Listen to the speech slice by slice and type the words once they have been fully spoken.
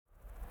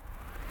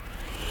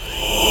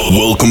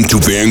Welcome to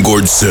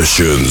Vanguard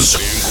Sessions,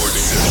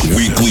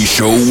 weekly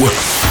show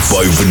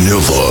by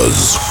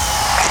Vanillaz.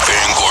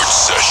 Vanguard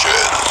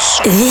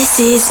Sessions. This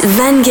is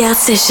Vanguard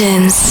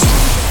Sessions.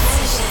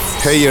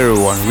 Hey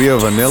everyone, we are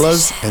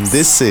Vanillaz and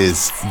this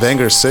is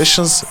Vanguard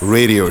Sessions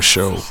radio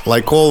show.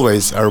 Like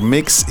always, our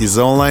mix is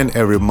online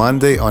every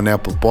Monday on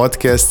Apple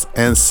Podcasts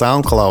and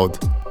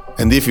SoundCloud.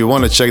 And if you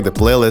want to check the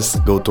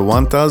playlist, go to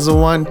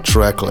 1001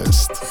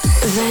 Tracklist.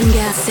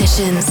 Vanguard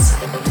Sessions.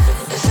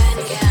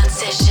 Vanguard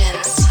Sessions.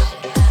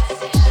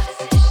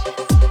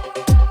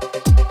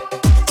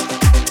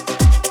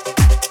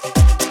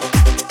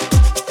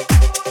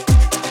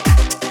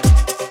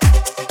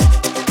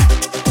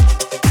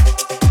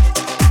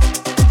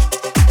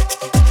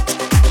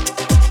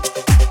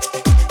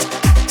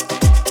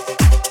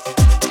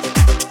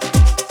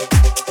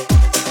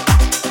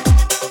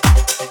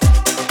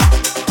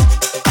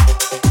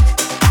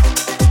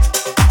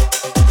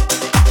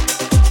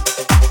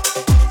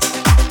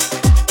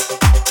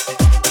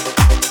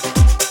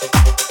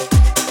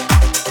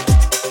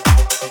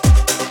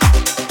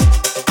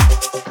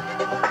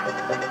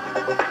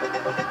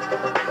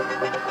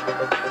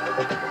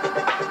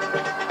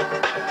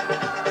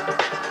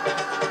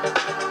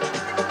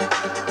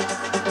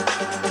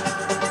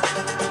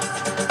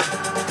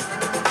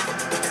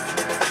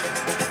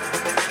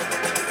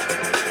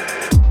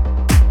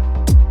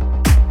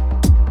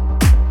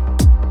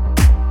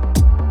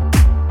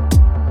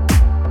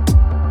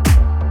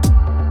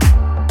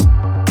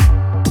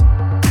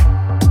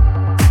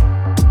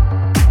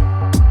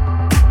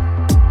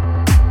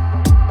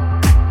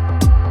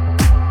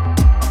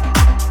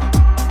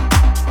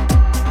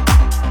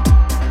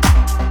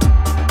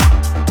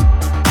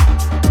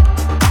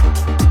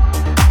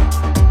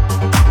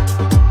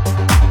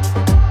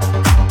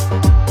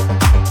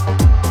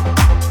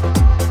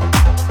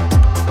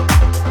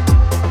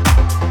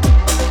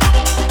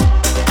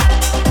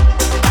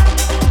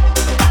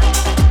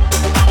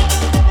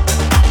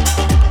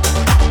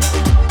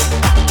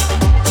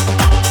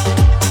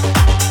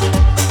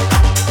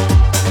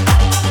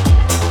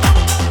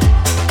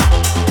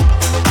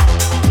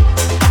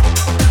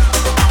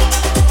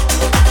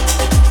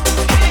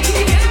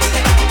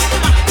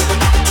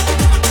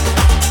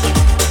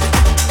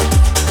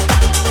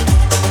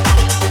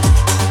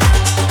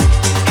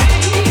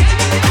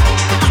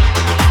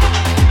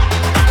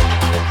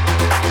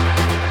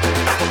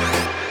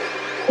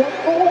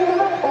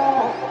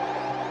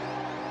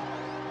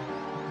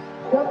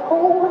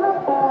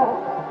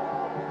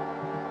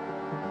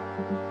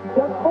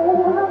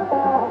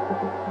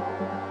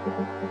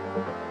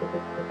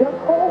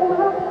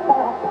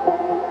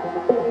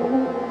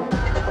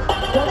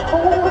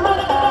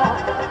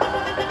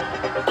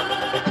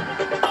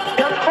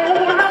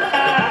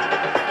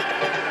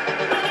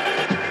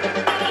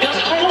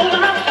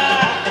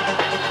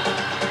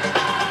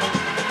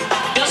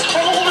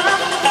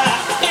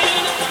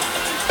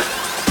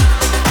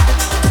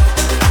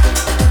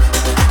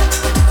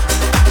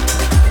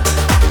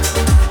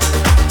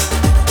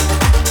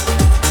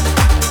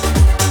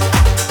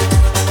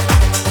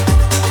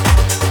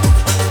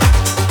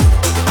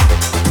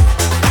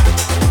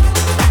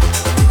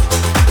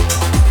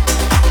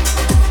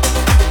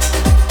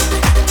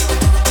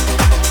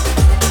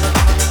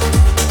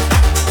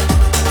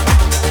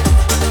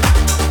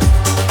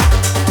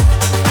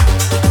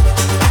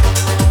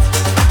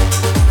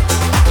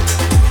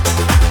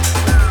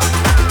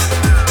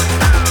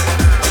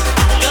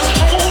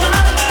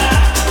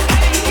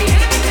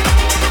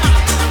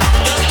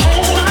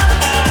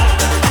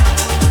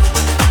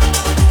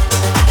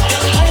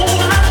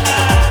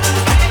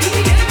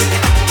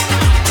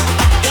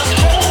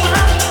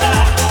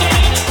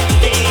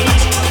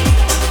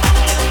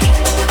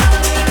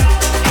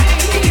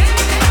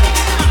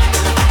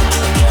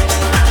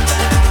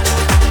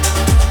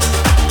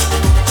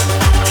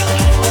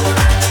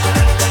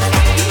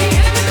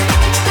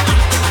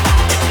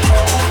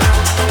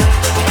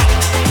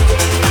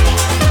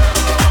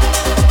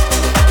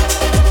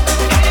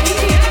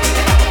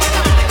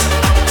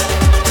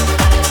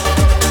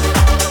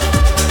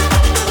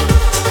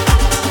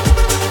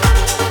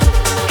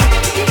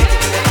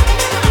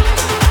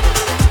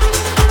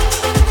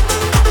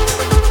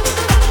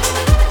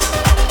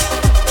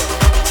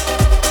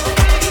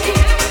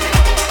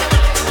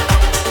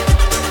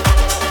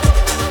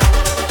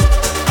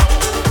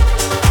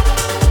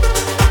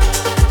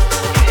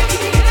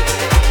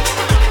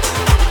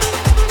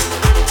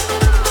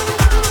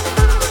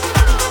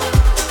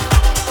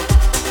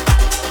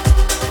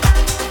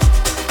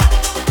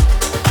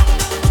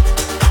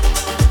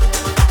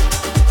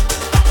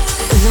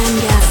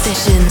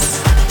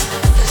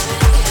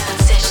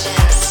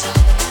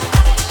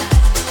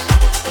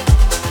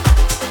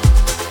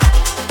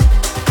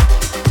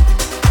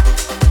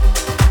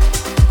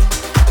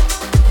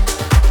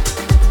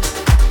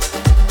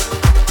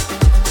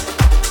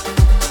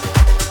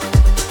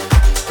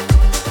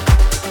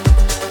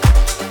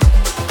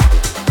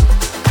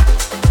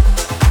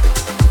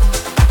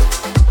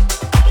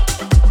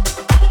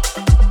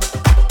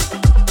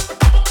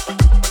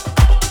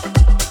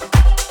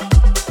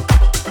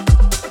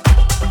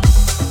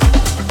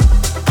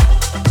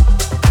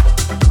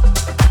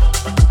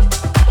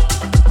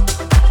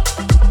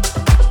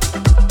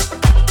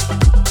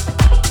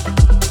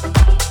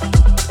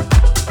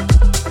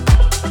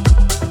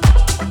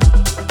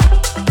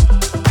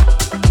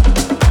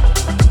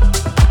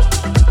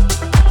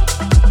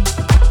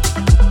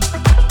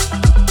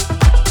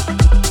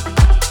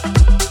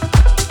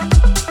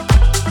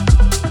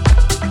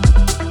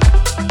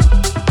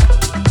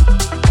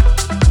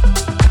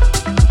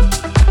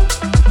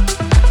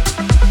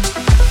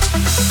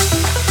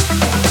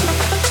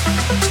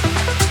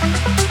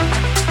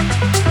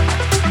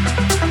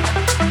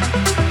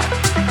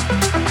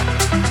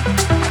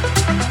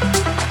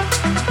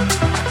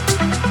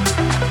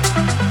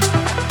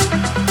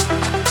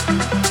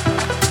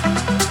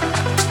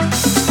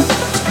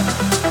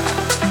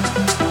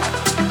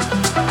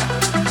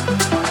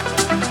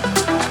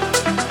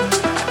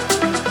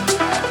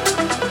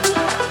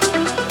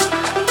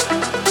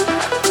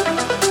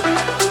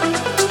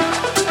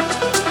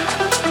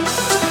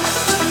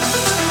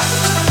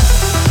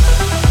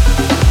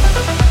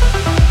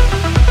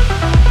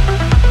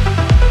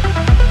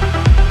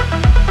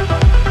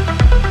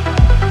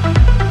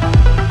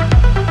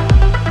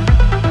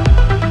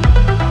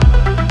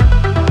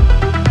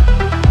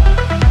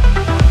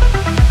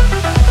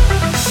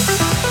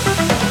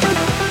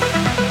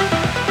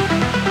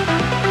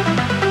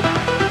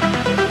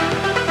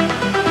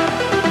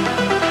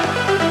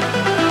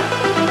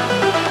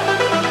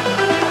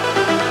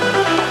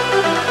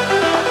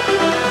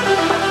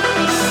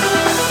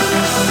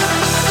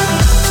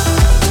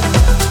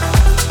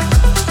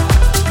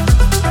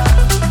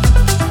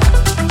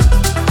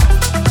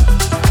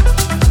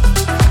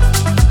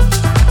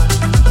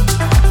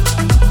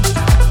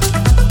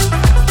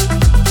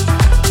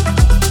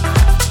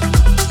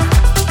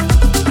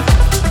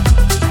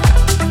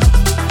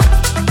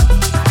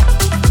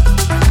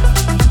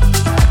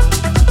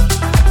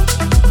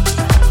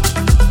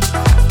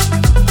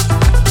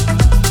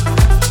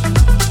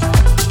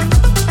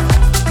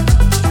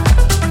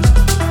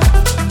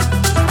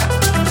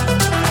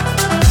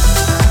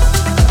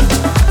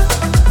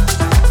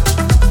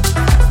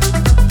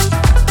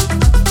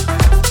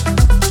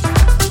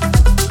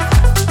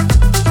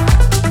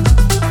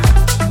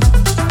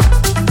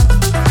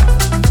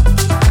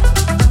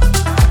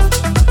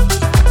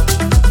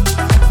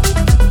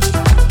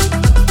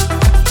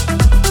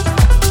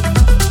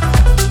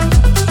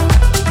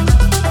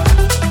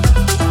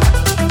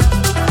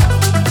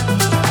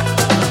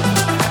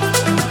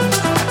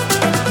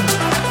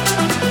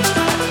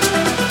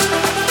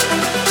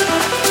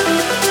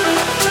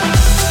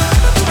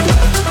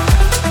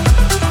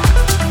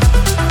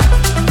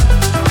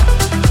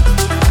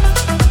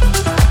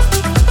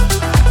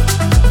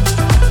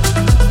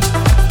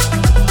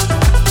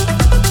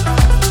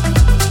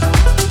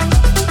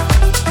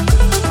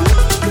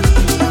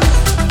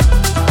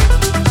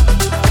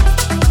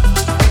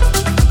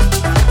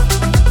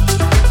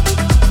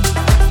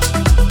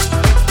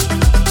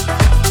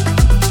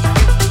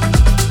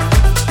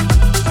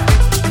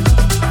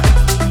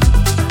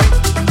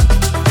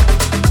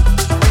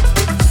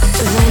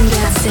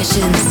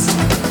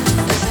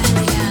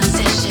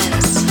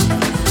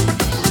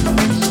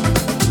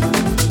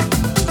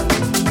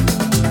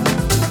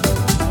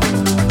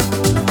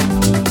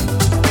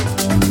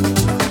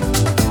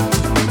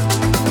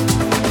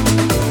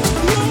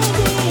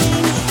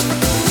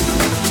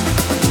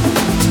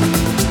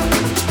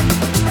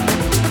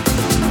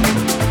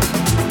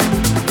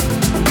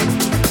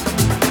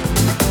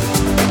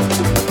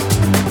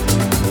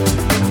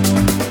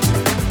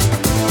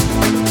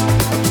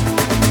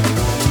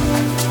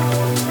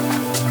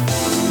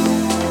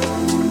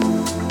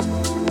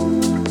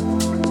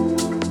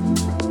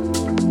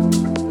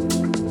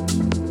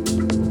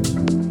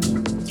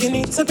 You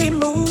need to be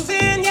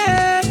moving,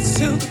 yeah,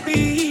 to the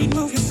beat.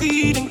 Move your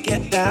feet and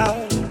get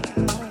down.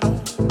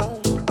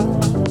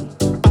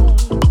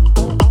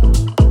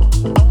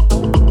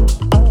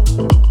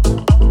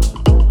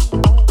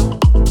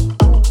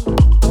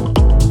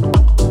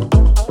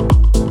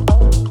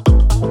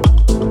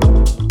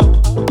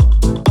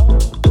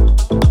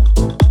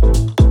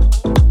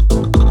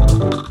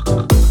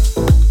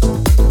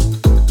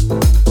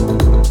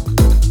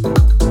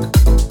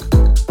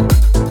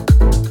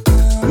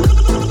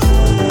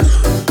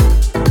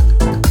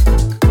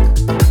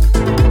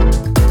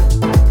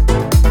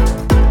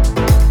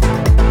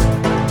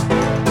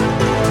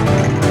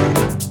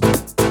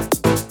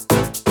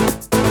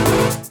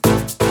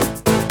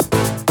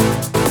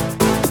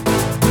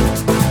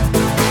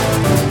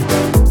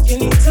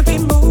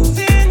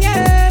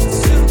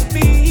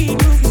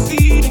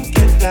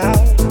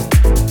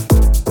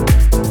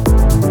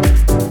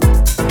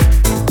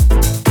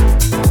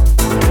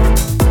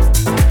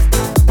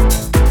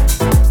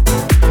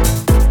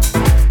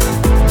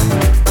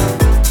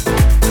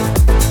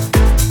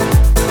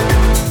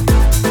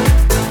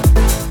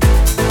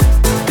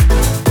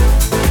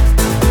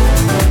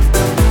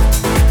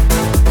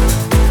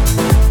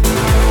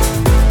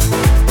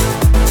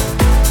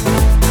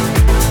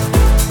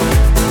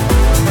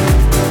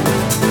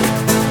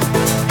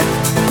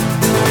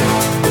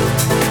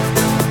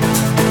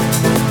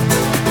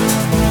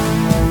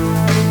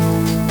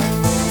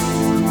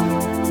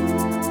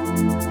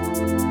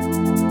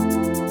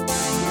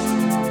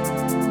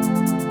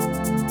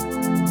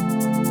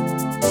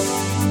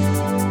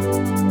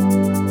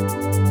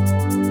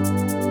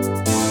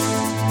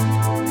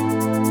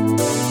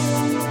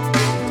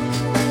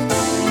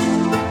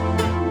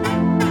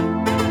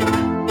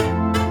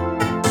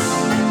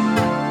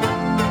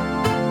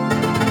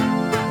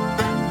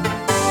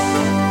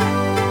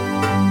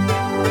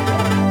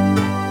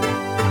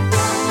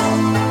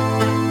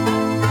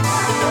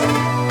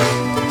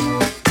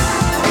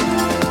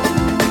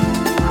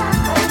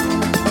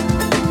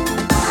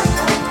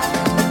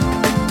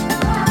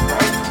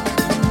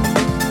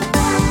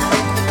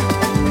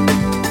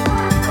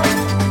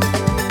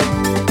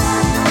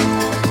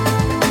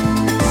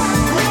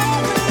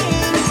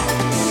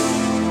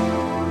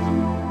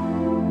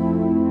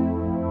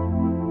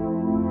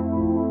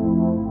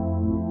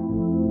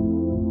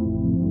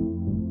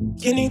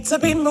 You need to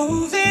be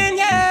moving,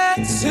 yeah,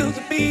 to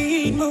the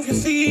beat. Move your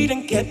feet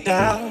and get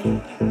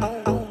down.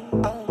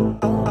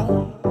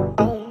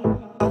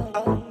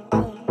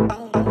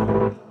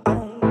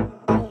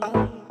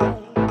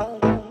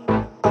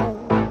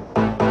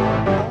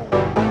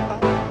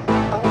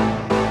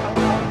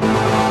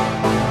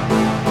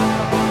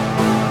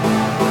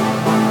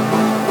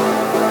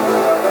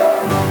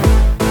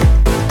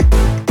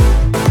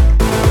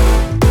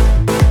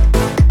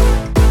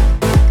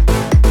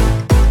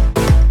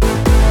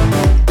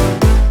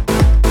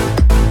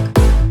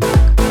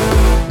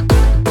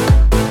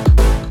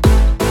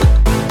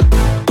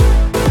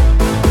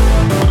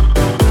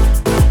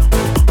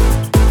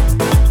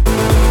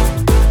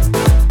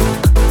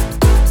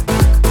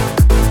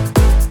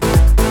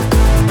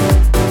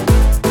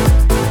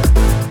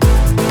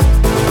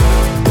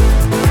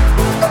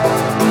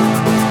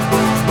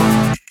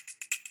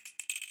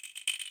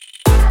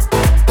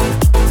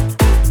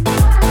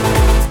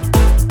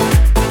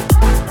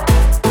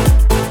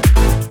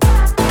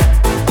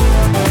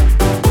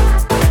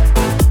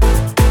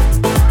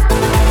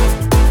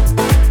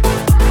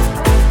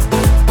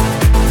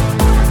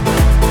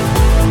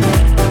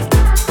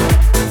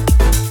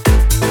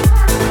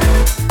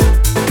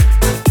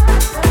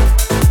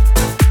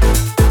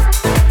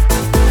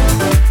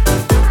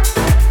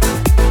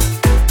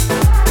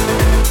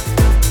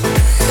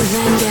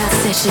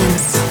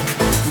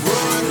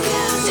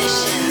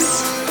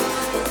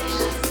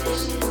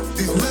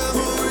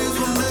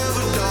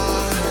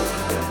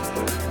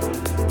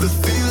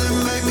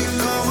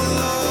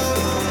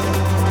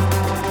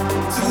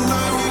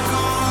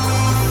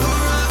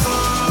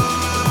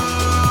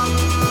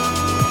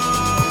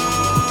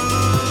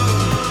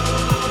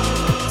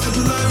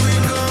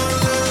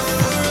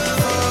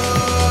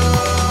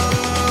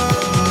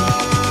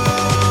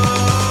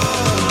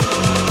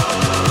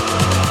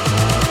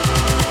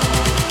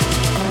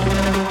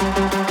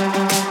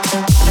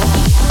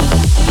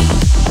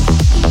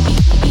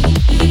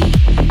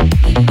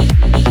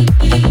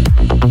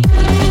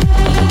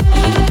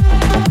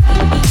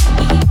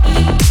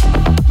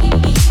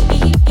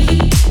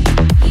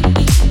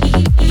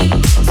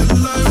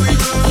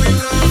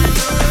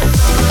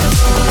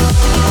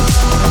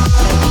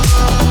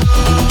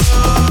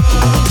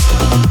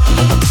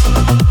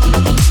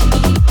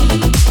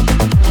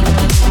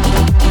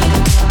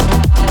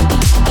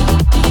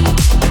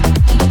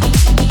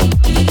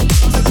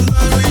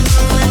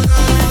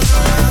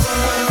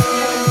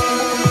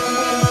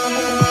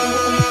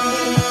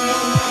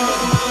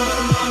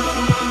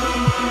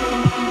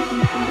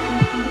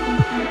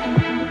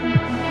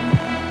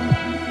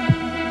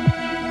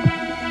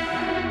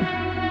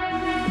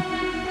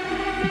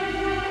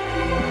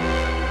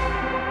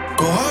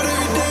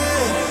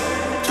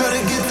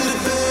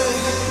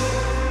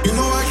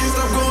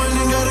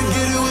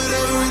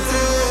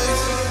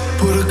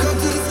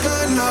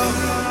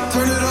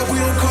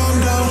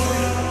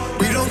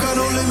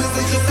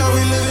 Just how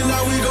we living,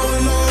 now we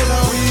going all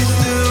out. We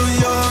still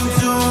young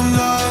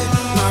tonight.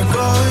 Not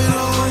going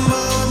on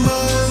my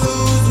mind,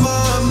 lose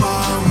my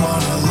mind.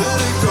 Wanna let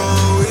it go.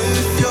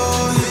 If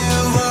you're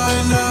here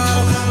right now,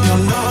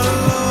 you're not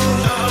alone.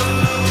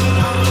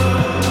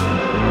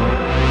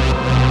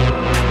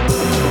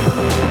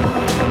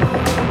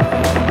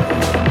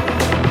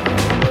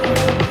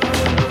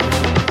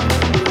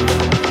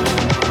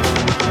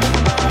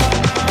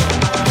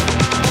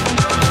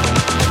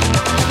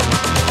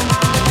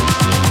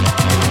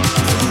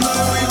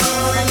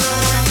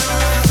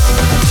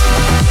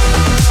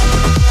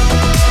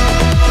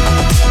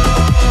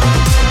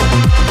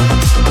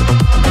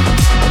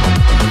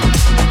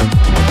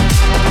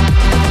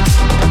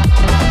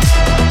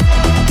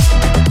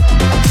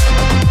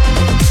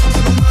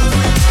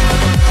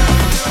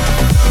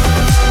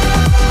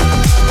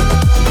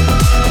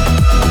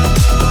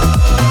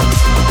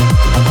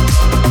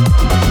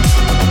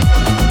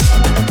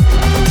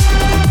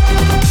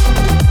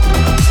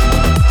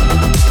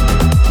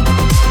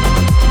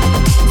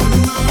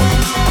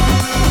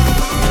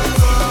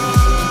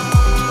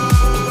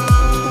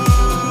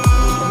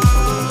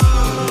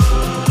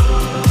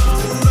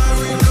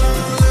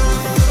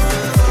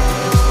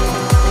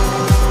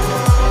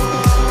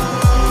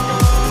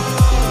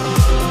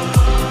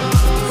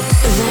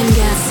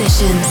 Vanguard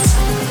Sessions.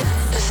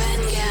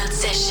 Vanguard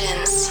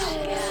Sessions.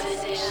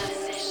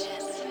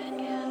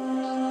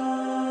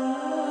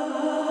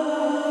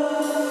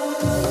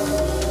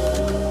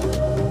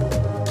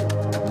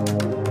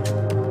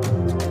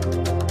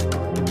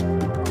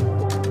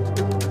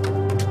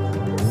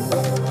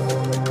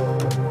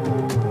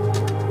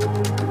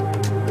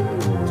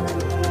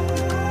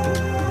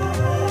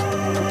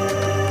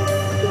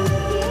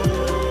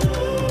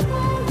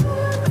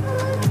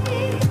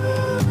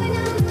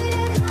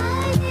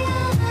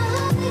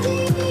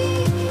 Thank you.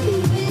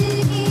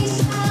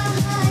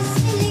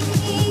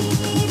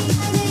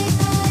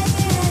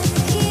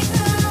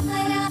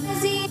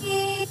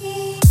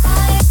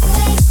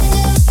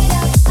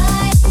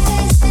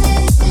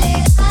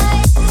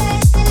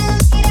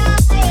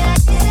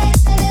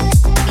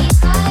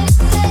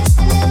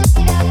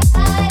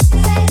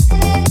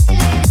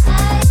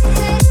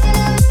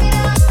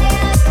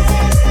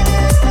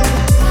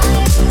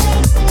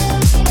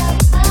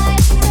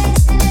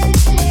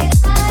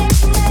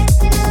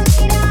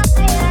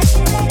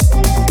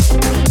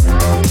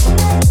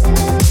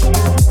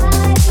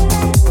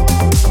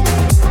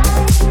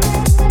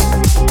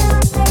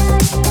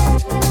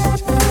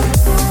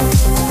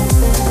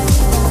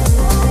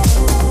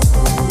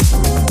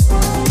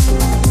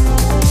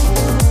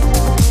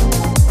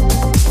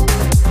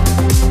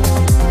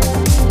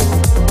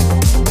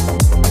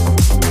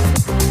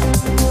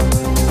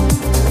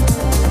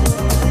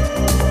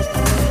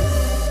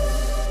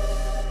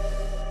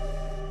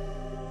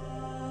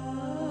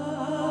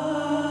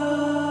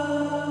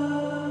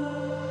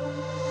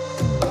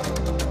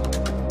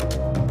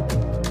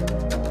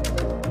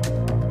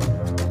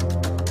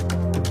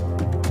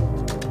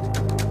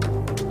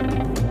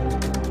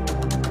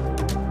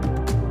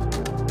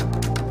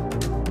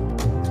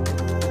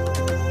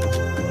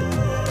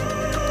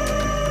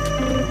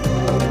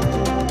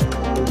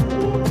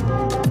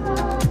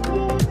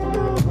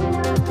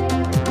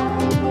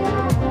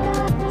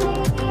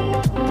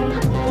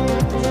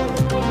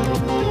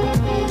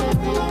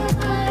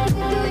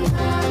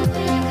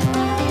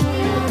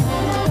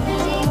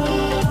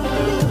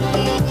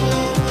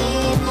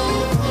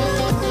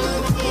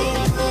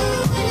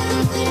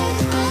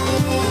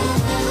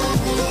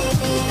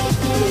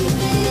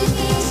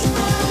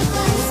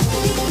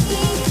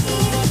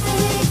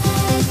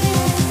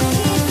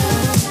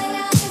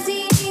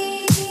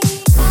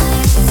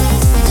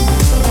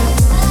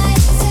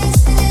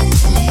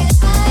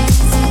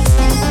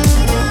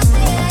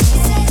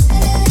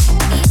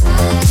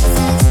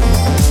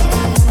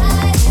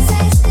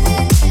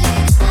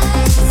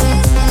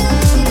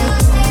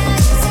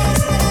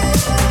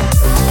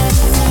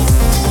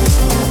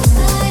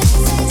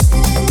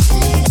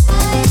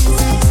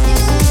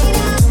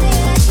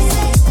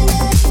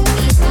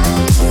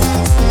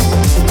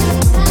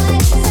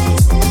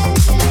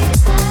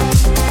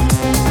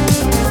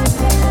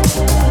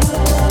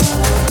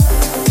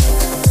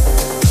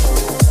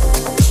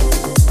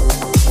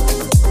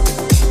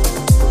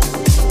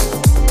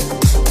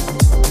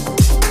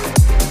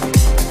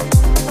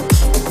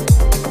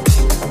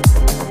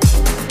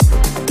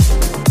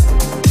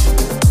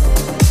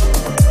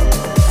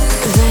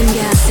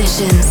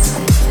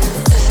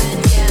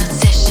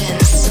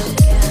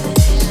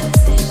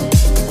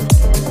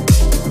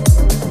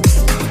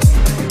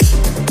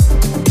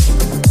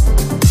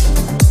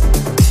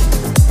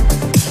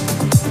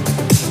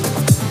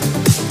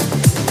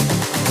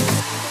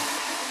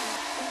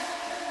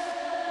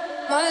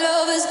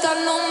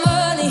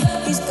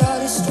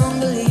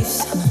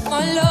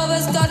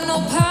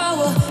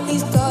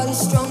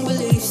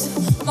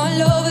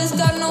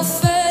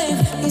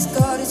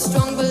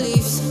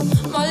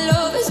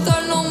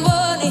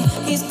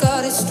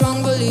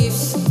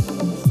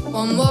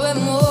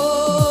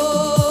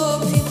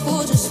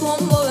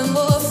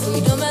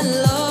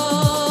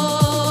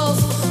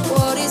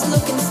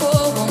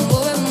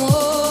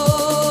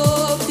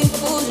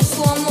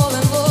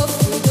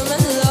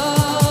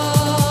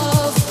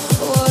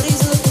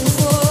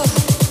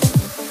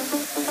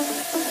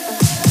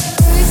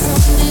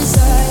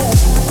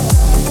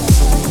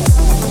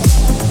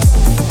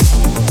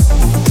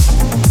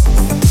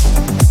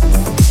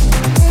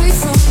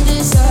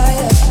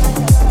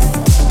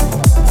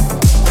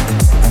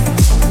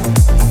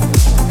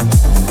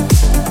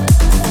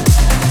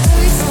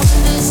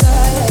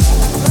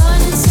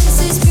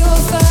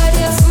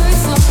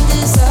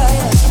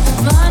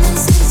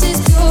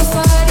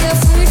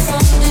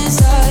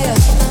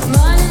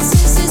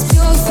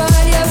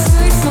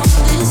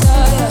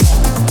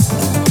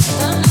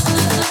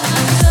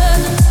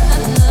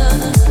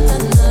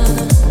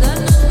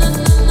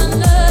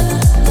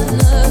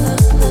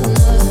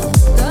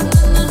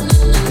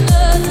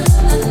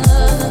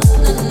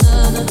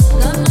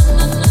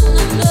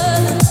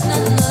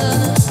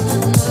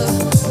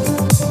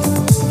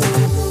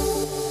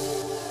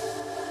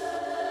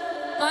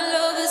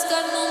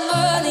 got no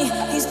money,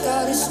 he's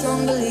got his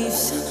strong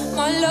beliefs.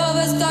 My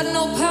lover's got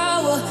no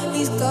power,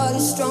 he's got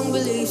his strong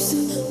beliefs.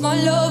 My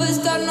lover's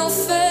got no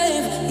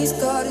fame, he's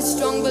got his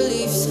strong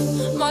beliefs.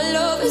 My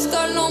lover's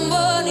got no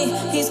money,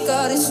 he's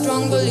got his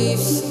strong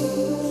beliefs.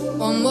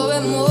 Want more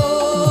and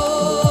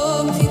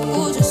more,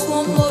 people just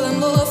want more and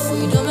more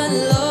freedom and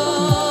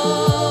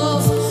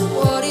love.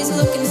 What he's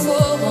looking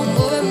for, want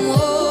more and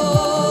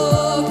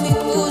more,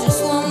 people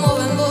just want more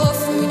and more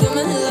freedom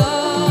and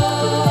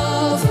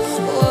love.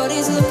 What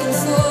he's looking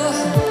for.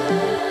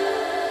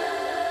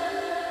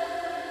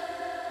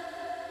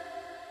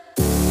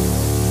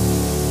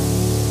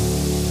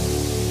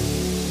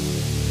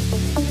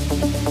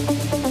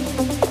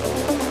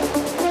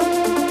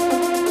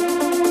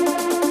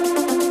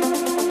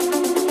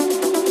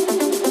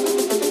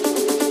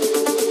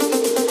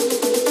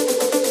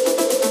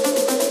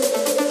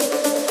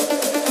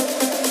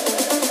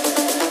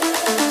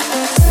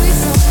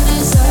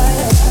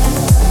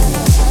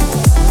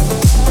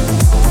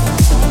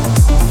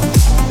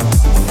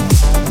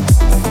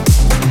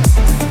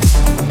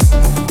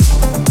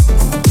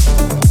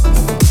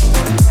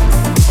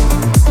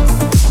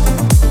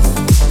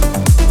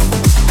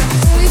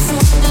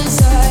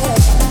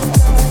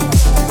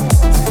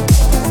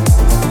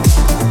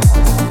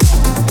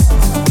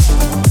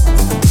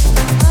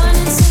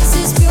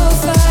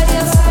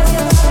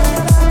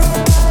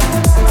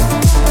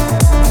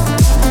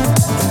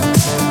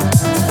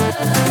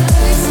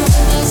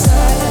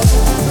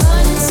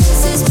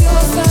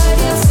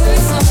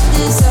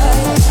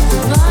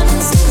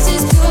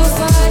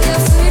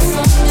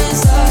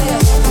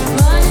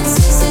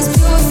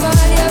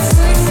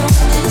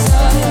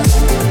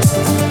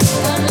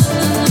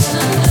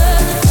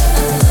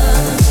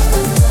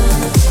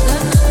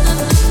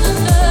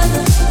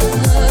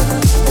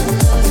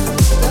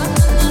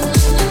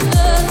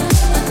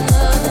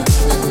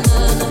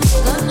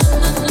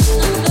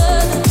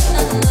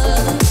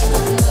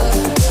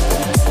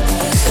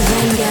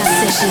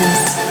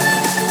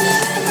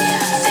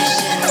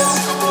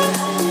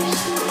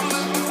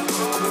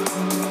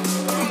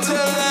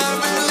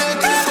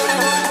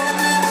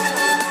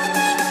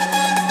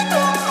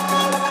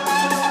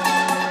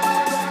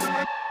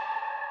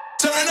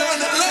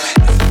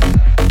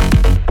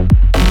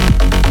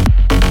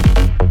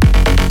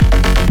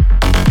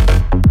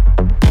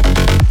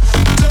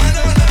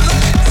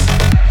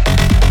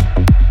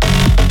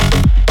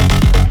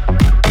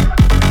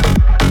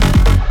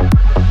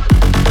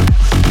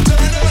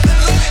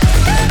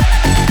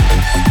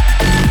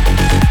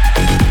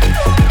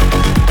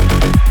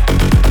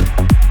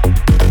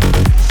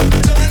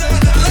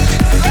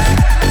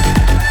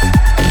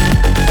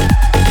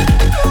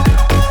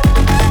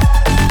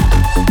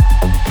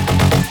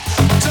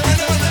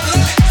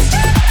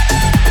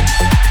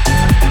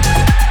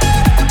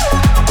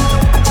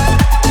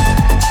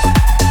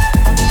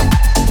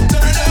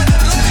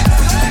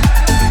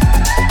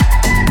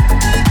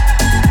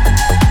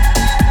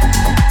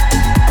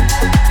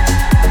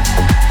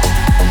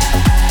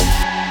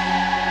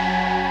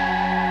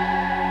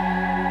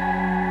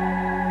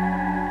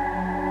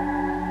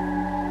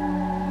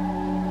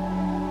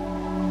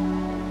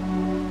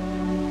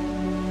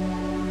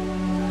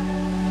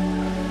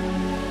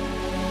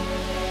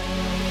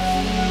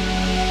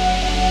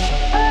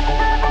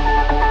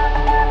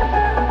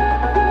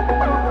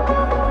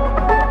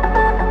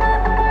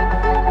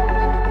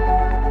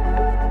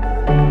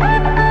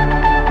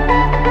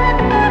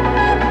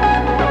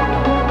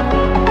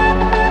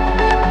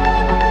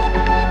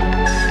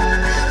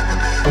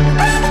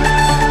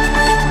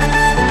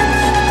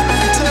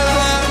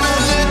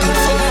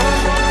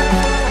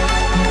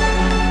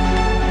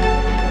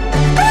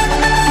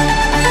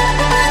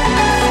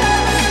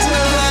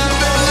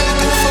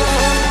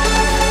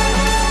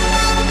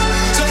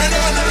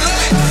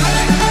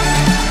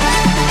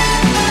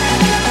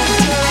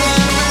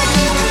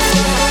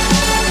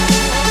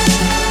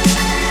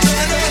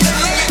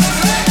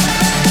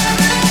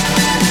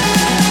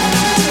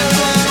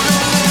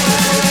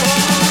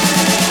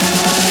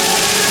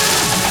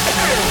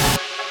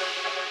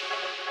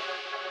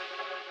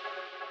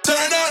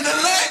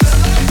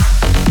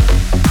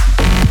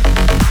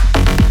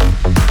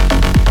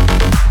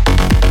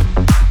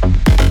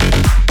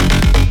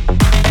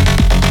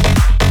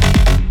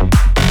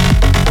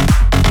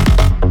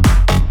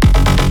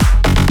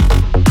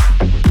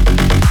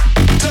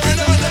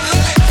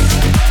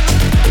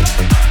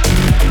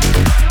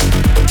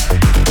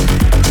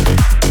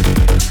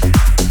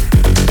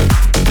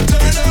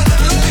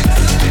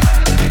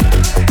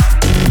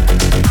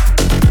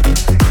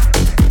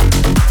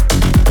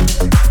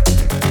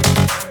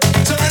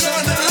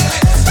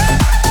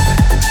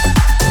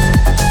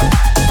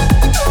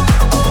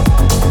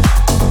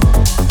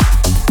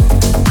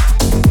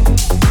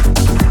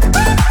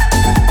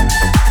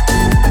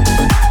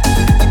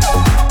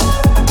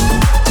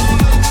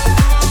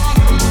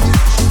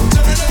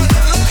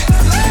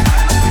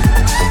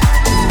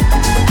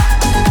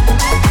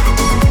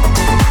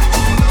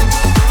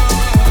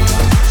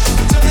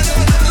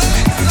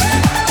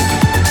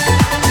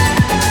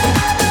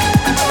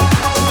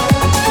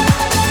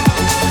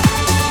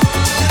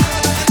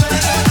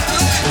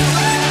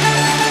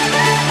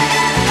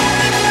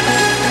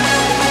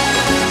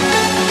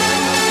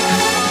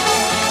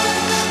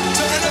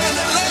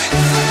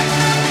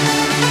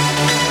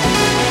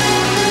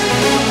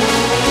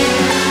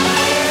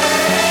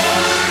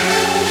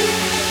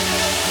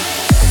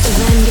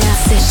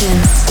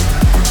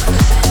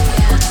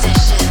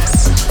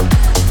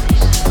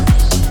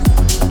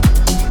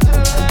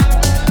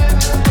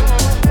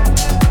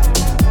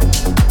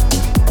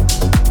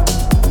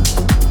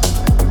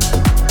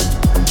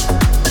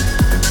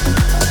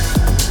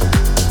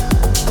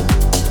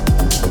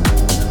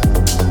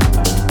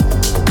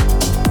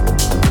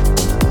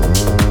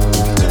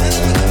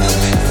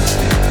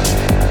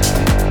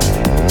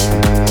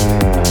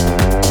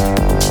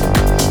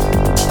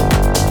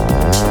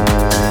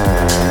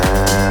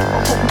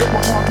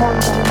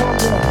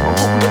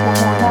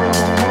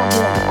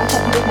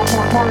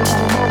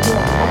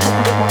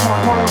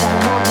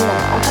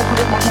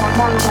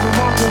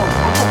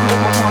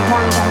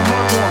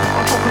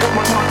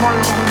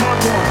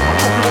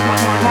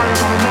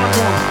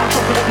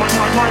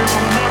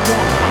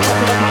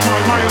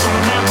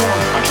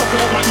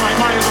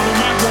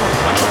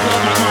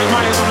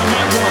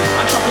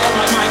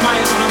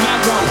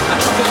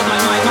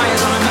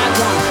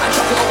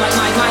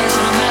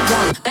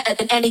 Better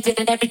than anything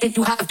and everything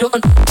you have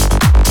done.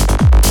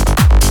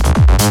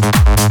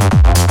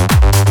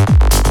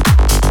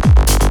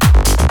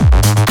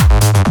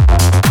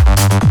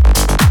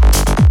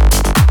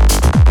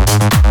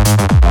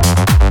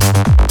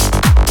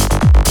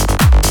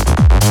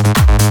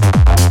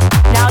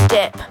 Now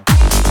dip.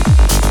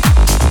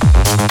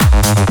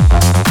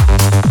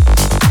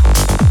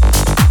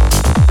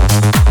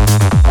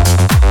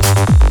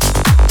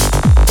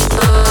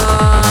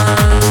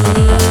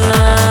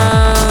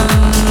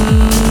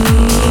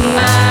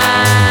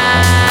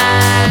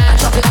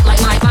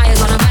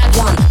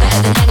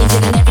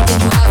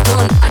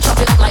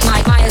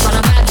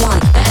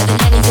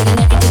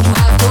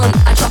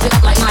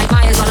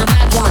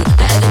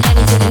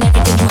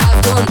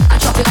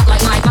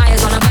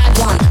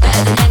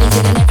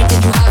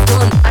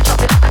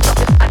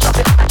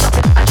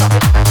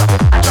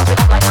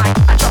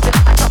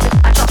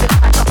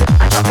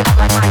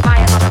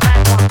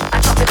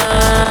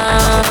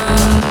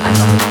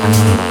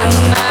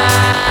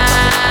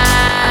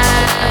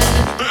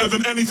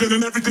 Anything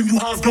and everything you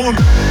have done.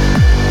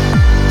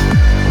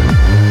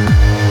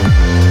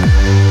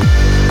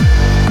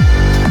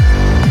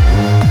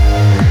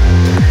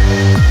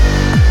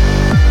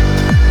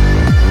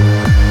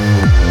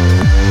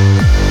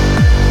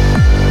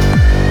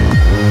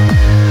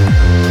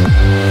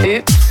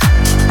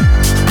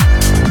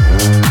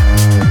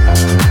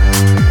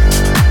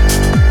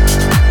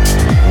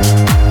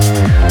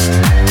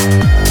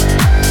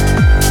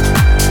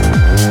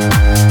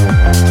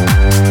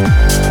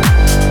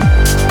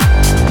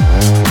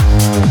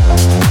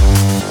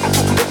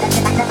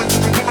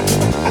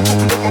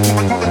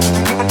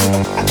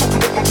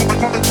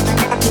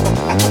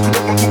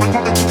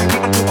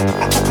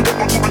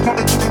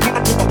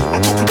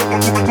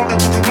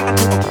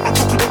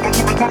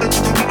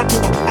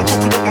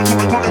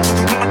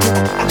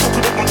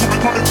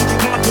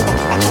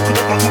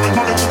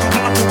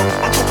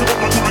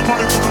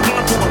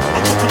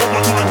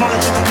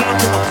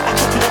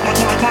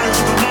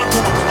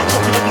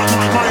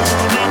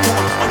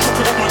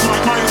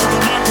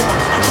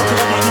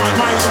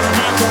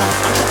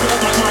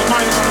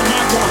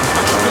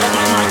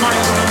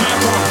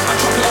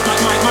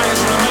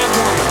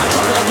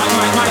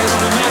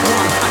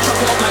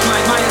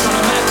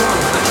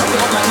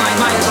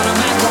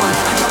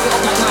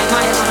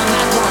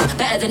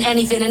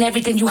 Anything and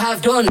everything you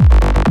have done.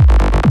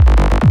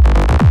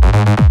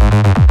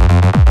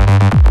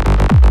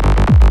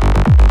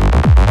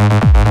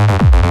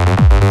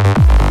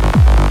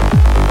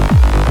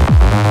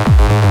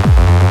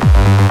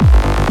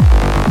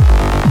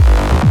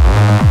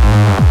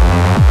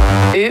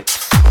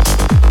 Oops.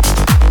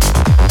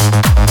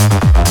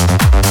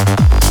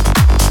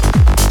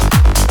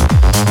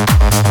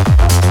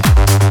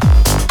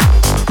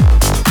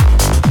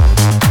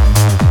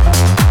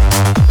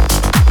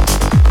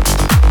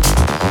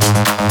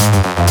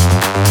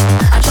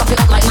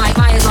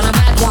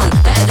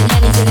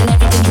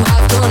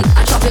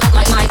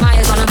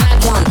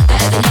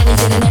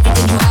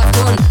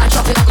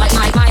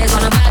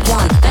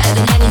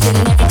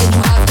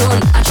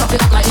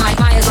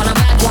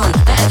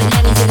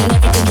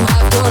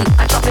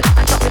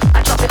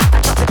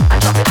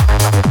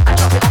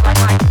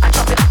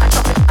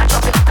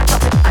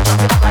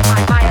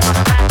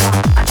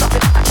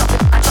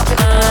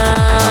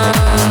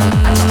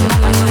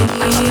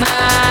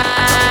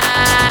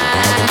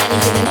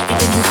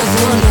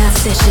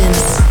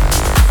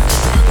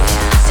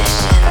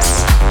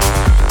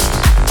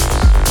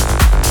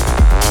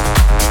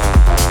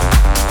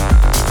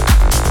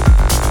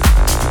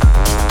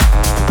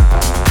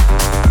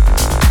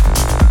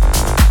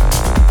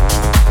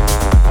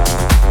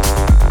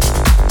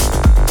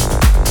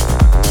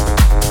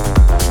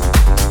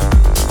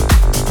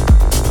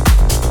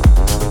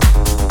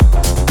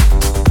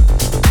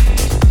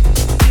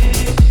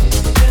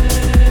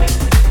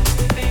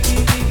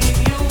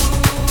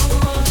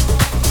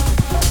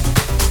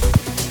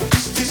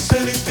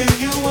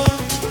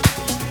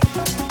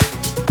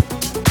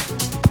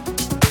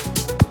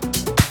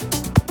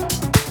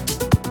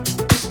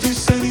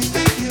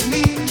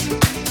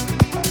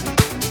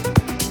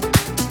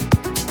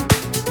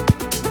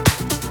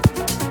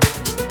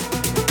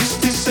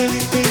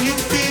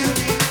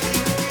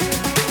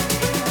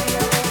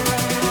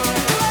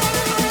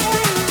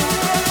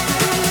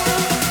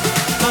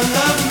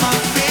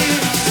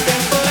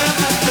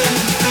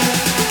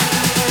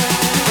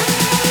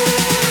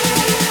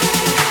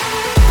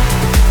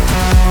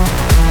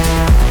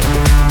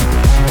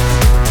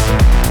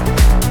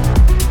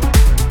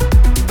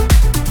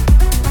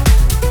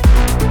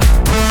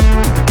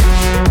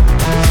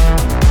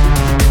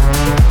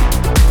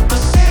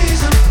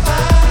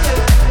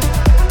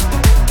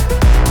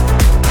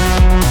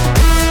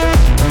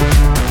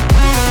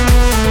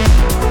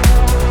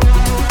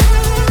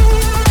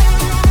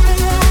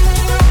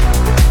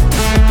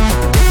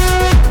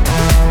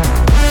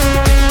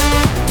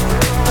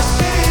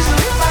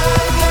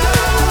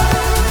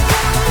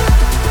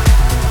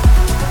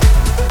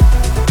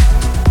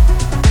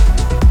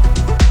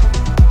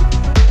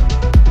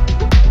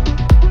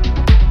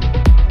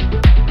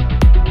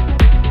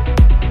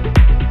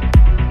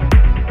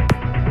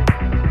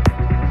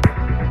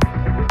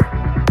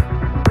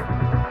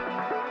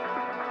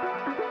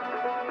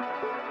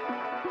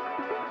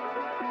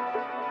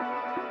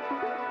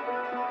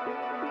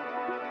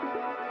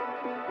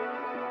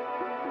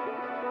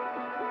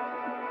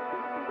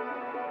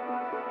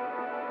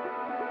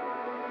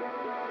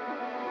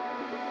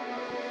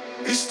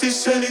 Is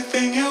this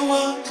anything you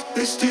want?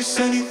 Is this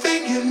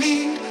anything you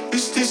need?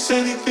 Is this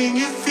anything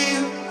you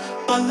feel?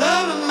 My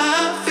love and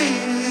my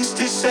fear. Is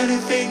this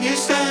anything you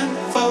stand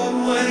for?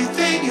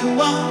 Anything you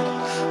want?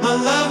 My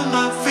love and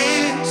my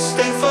fear.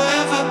 Stay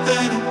forever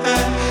hand in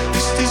hand.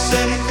 Is this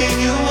anything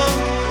you want?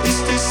 Is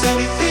this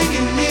anything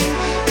you need?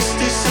 Is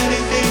this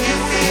anything you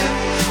feel?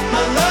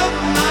 My love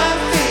and my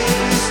fear.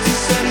 Is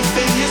this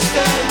anything you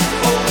stand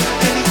for?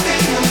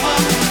 Anything you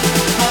want?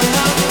 My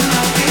love and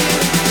my fear.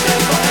 Stay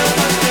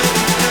forever hand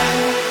in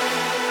hand.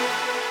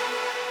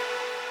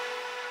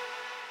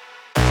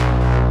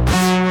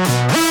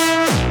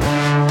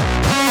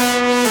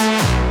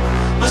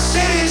 My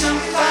city's on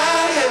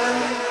fire.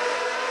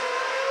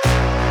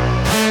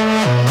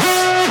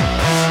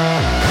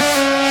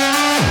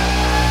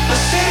 My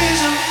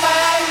city's on fire. My city's on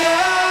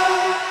fire.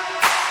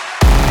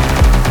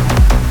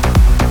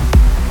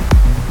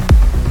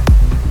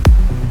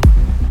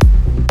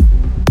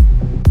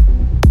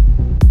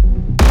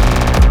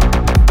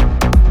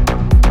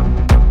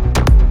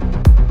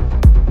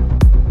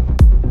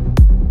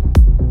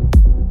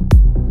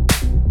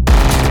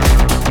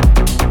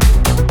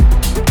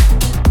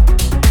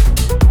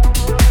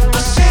 My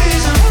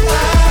city's on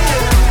fire.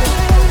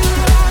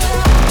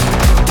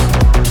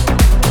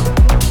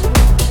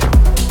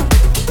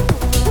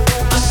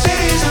 My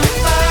city's on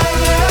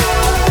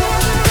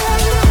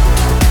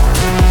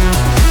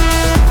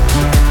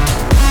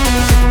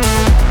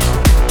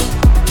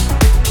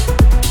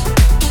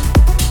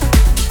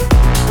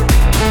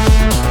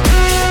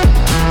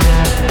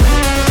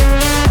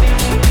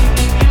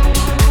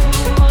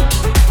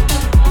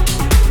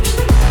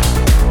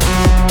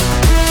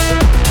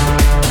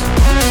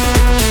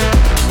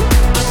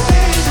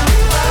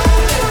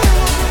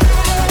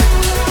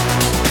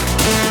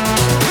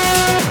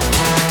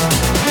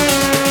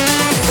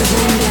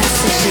Vanillaz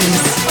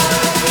sessions.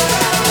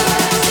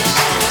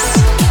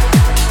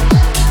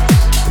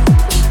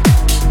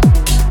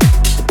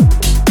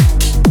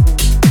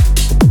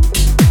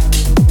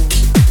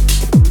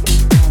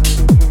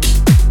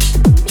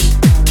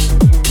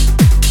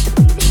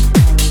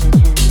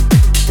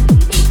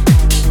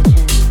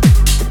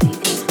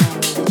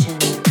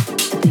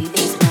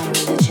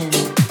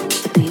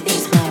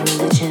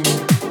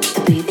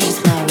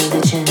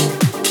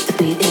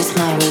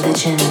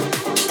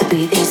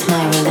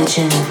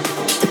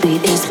 The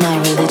beat is my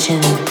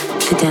religion.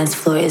 The dance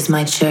floor is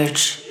my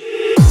church.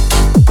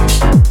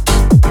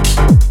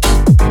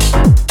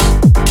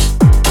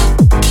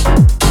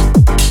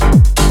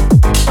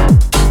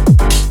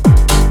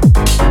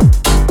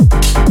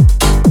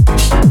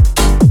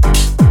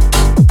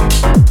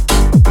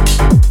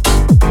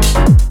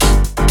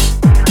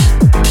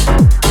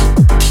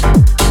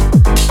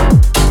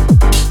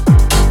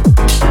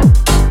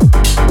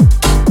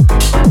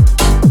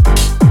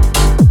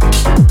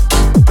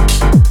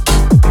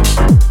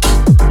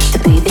 The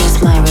beat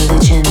is my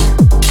religion.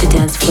 The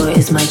dance floor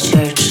is my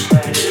church.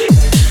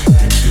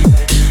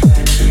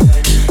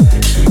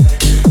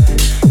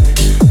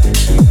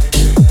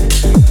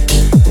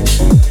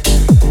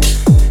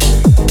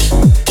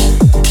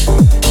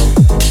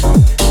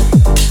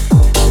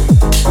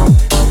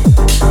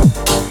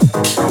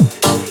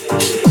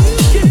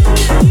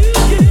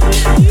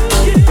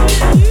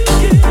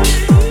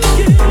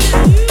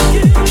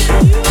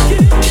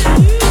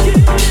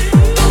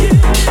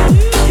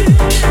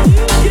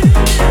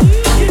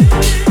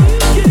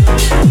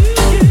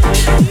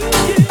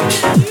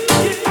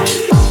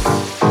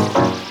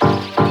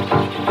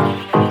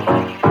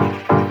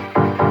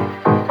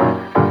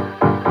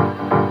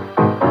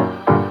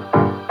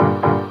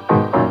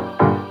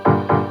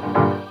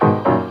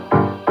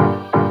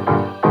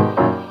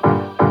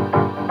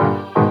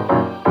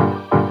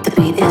 The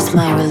beat is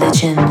my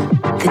religion.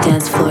 The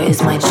dance floor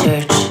is my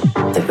church.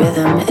 The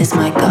rhythm is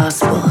my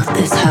gospel.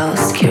 This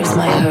house cures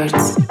my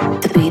hurts.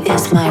 The beat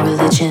is my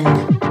religion.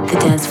 The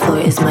dance floor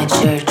is my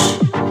church.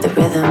 The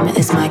rhythm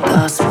is my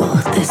gospel.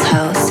 This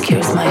house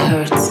cures my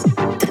hurts.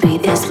 The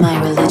beat is my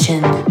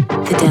religion.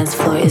 The dance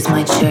floor is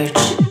my church.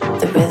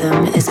 The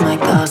rhythm is my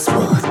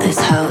gospel. This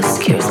house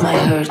cures my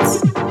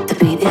hurts. The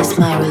beat is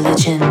my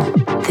religion.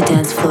 The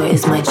dance floor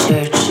is my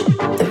church.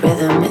 The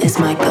rhythm is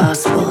my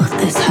gospel.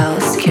 This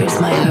house cures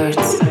my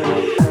hurts.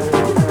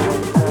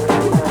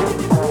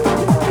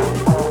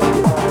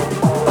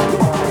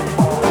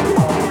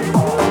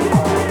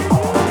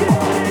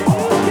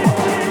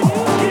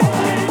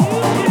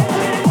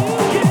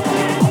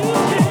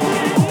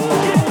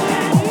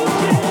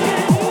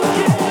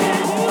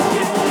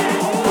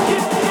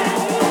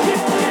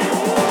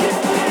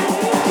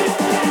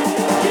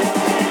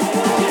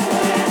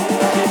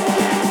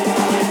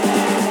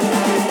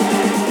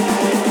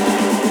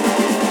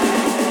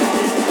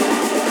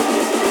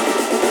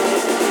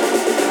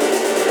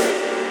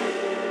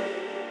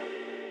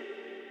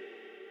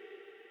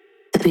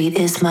 The beat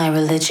is my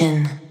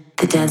religion.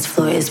 The dance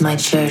floor is my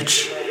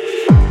church.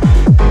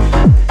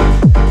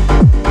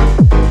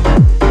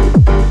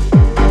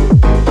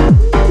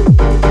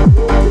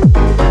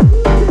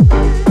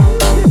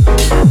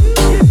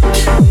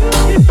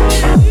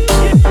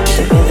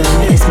 The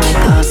rhythm is my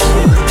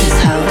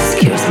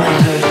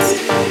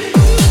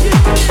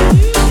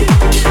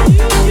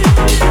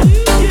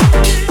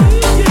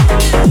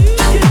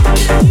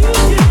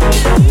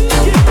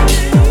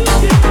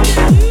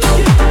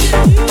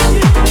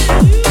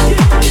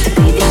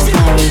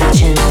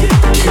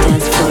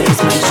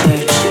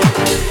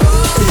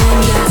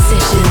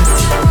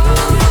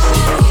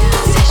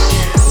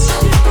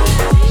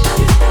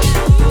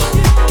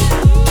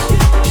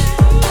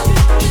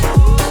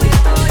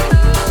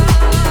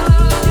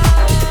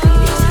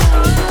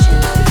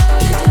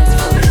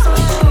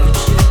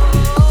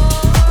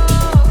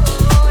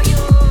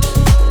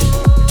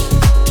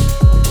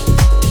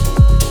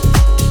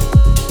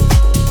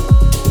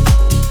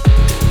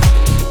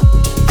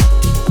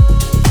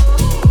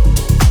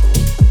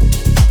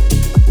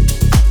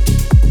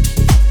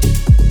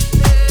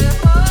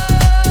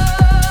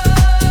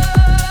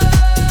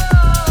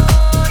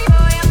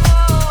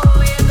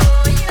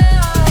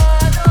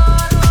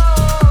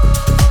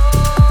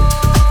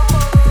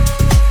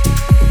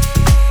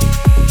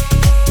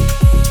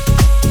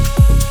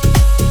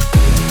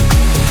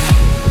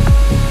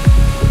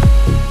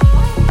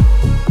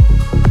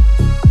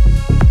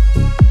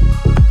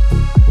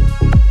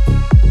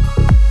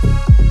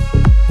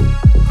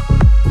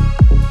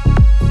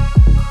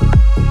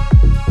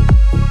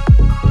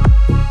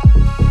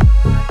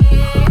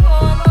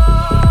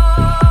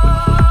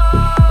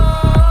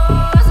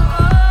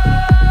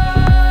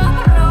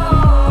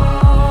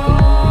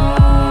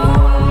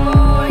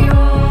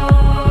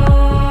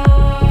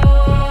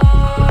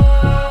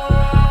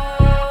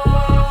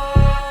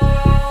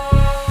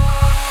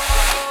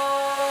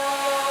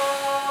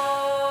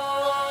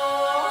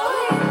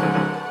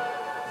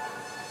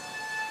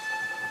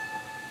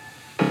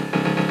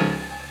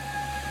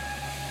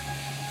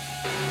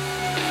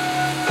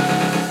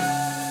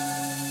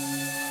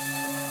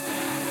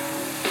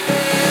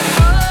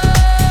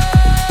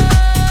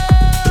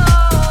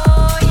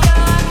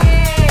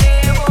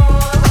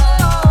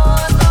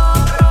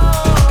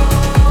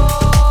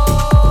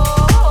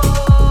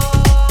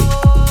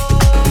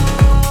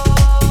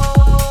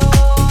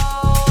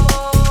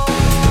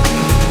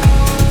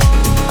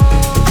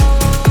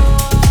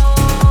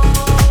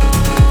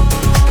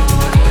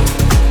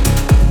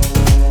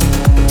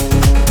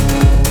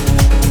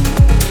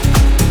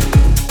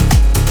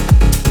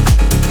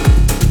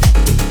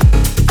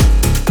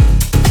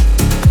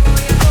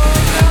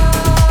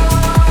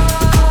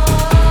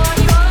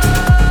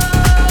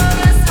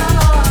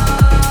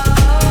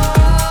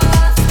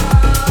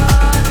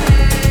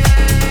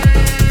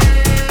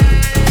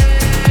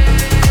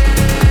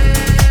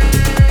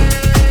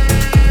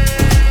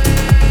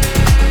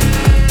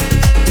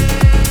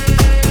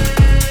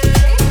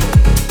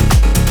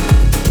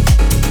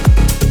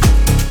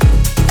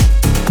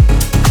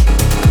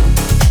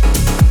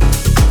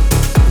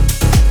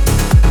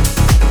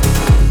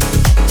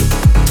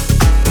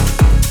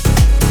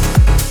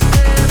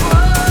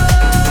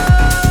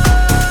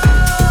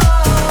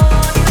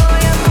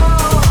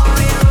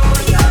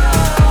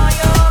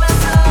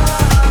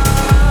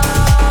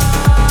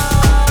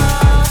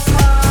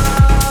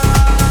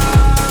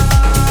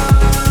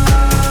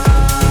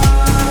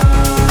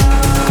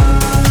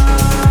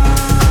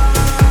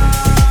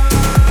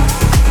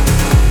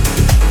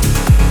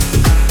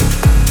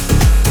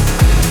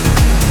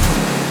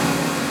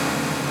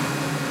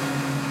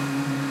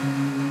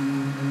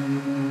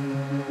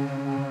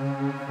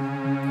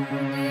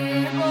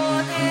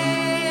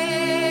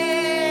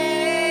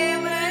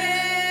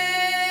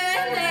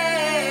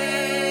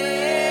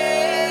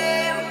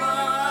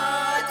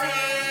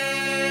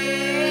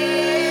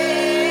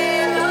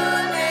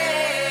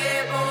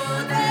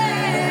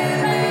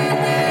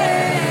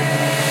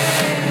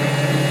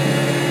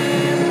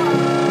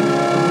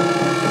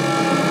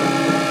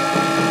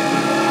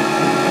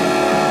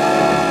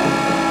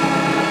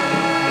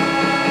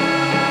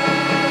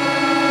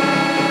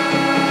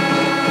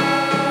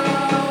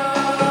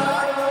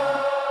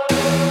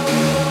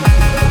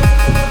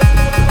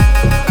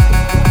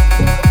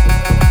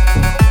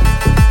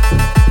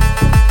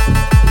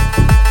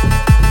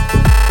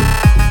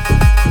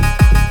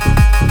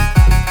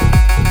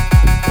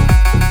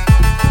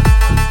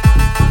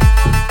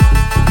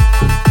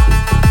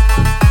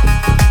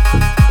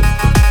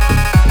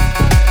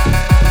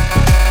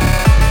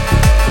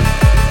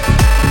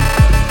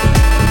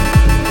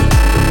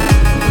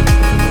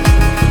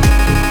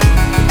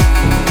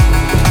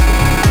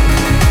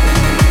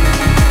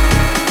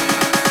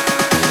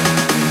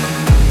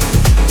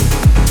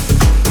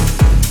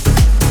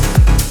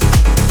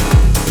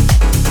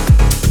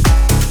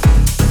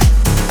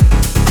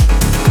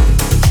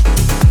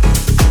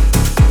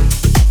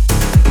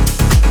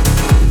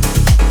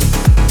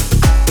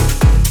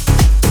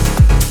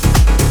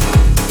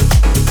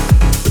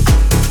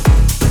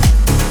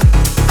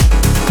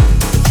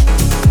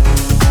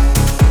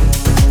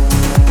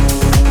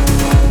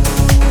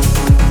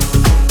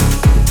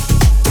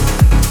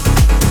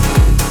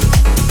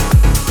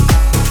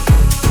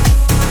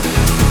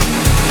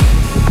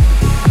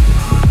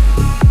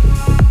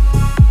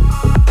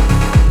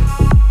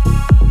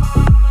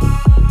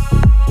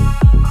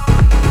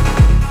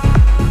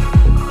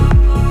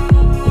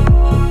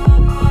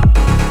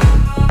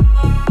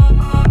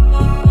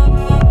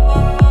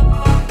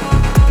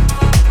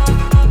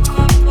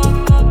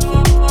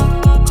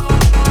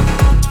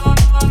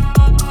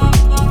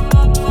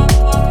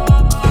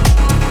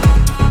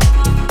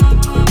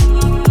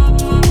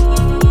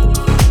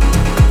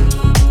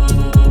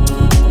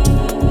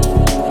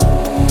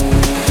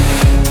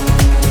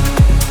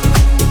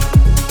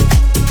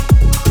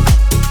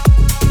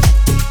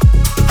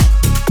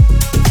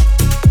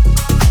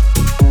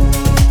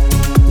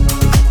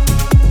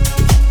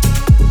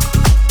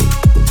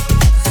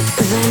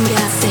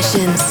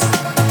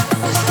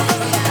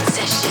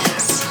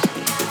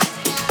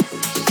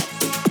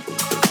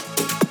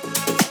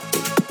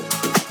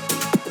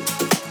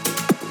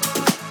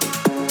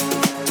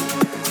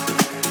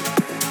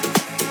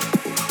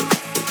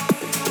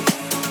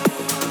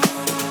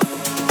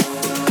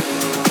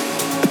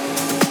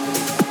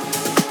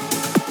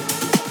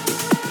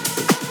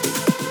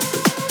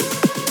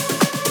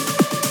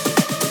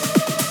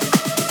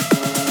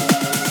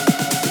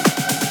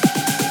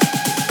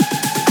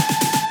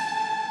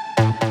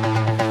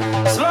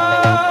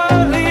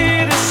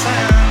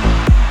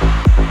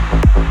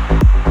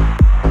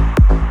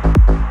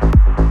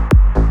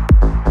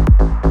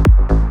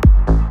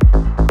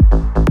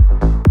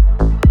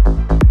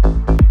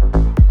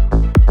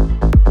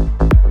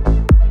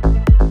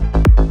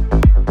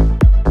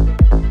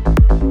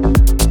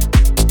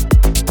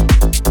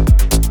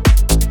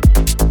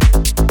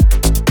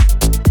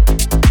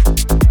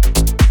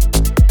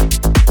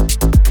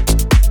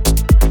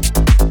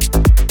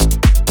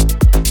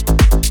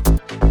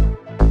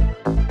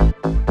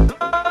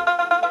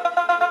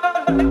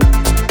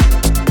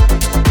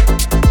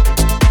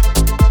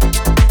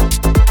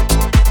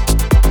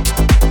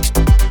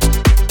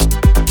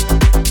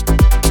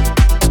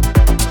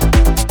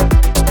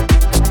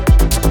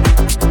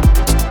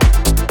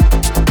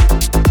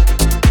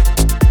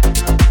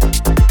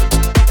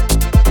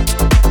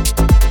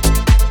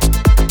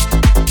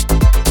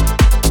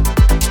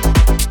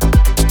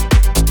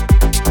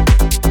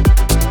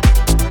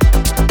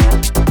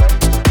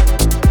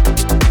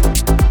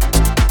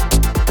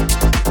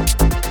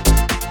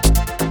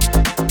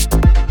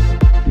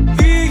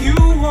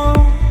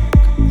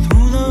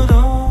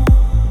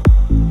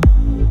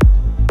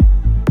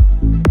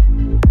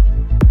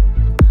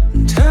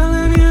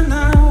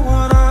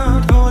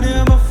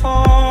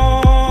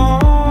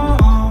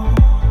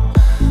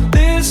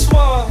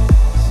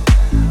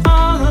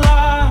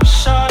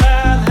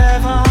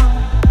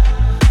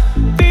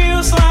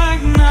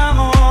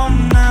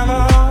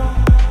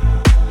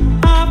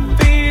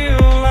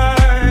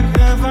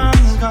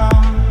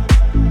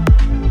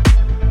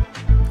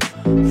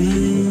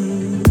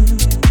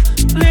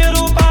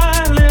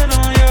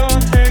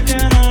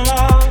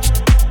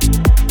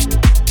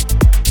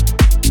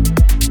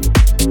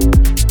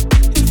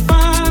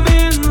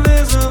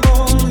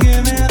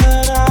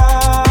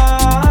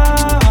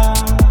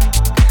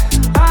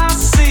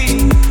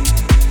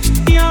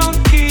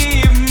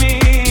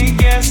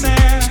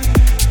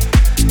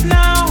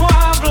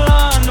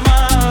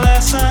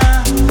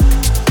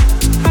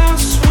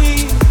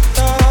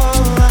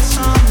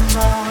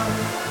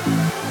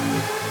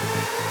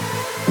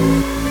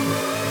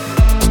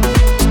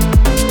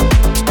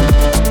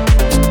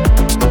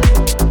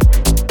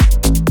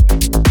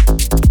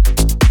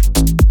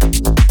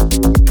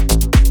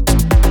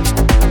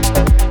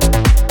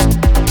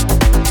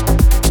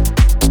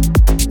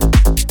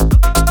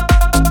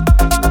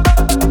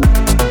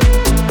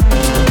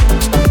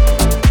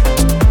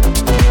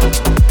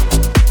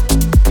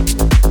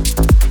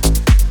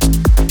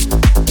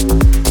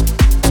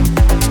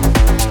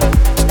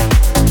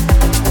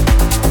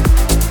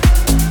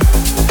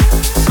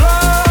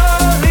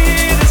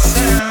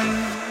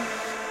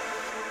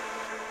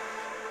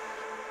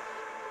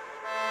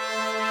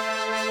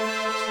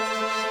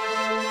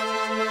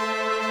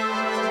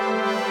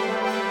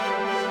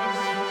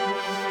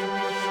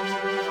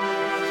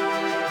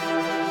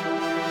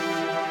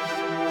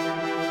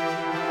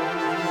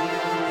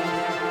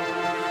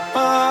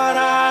but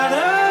I'd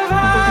have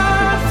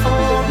had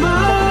for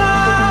my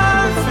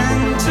life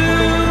into.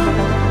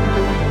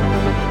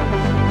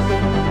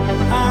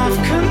 I've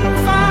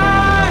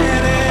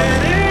confided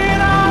it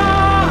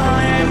all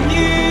in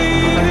you,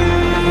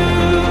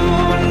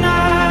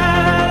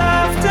 night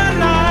after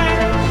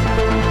night,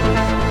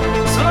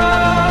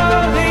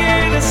 slowly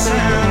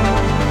descend,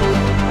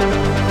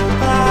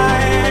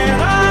 light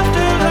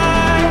after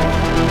light,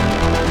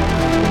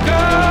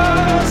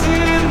 'cause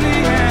in the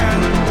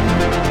end,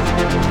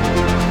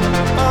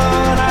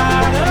 but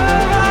I'd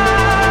have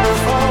had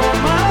for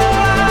my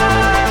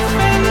life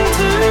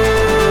into.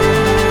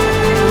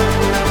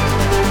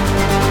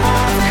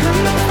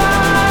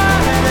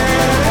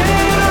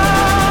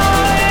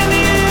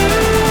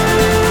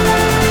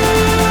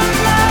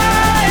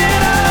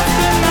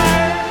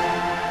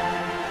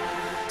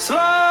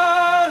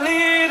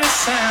 Slowly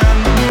descend.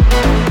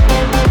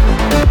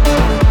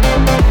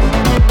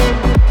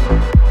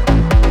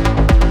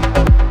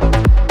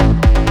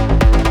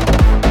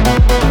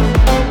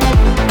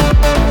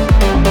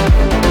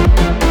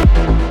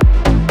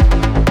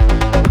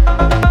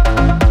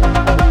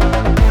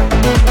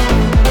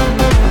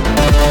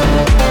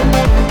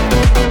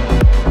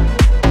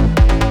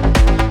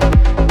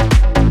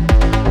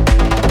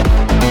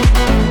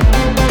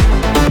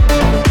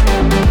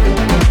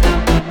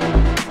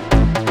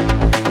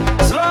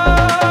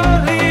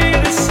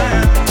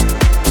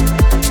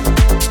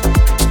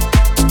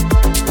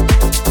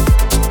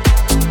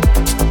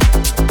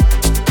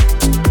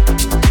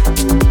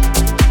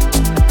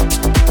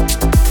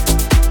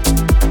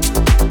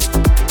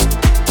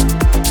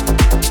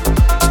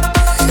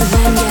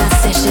 Vanguard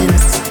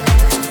Sessions.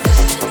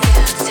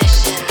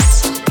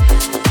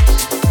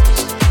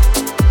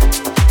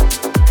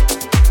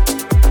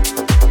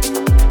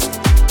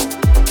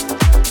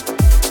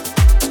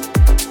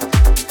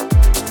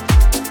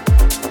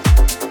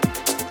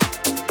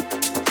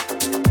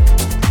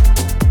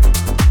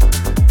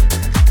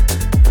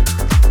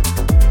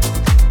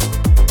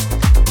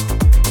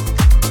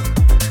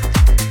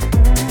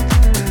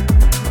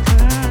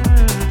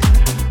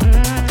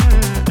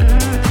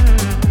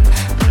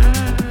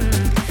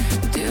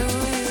 Do you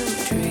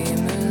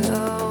dream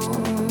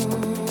alone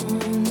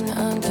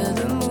under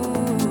the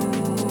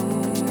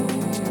moon?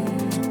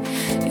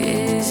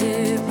 Is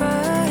it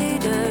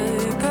brighter,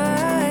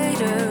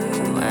 brighter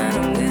when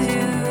I'm with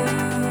you?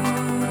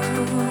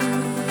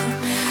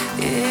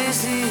 Is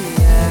the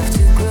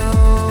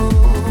afterglow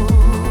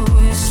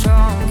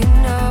strong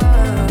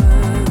enough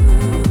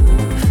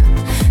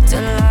to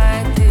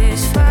light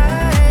this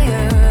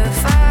fire,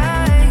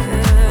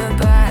 fire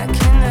back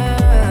in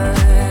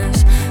us?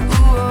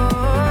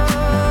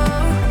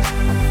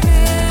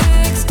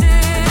 Mixed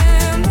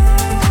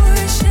emotions,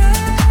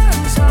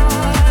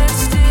 hearts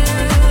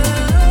still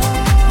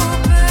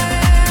open,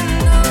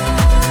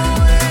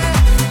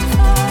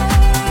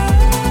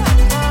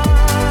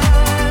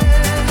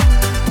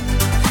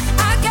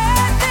 I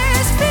get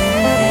this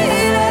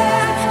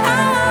feeling, I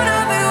wanna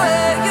be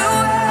where you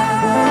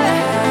are.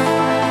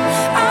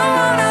 I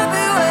wanna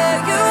be where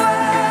you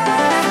are.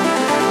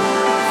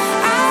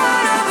 I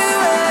wanna be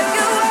where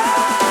you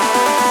are.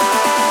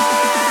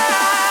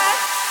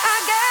 I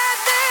get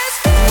this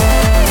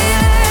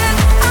feeling,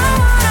 I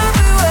wanna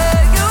be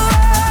where you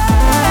are.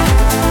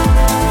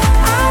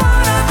 I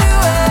wanna be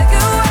where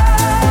you are.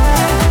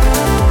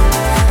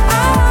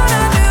 I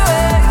wanna be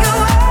where you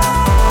are.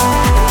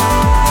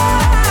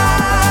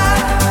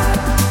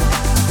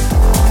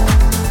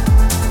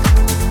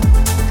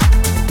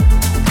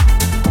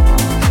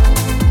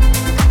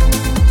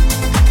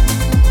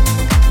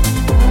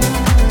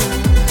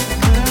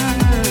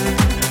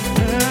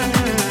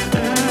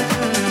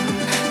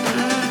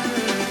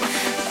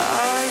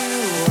 Are you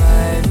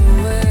wide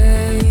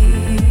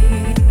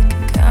awake,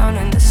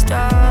 counting the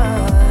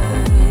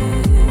stars,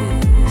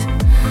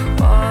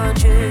 or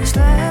just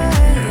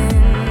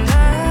lying,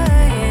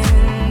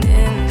 lying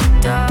in the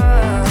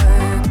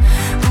dark?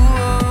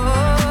 Whoa,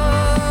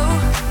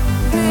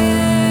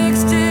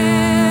 mixed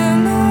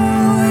emotions,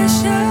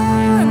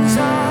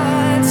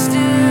 hearts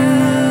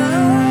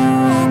still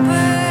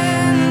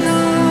open,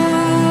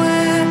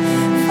 nowhere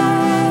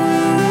far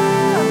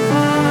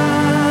apart.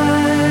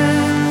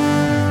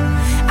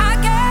 I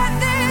get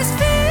this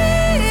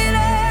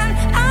feeling,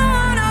 I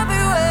wanna be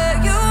where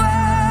you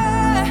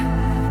are.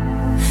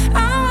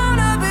 I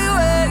wanna be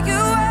where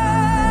you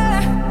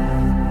are.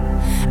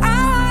 I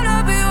wanna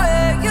be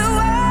where you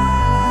are.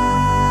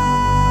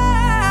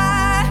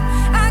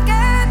 I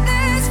get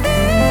this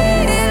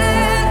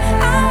feeling,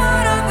 I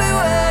wanna be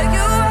where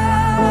you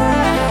are.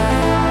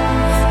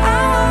 I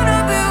wanna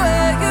be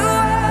where you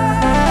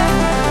are.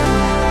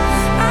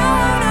 I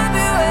wanna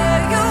be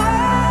where you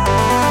are.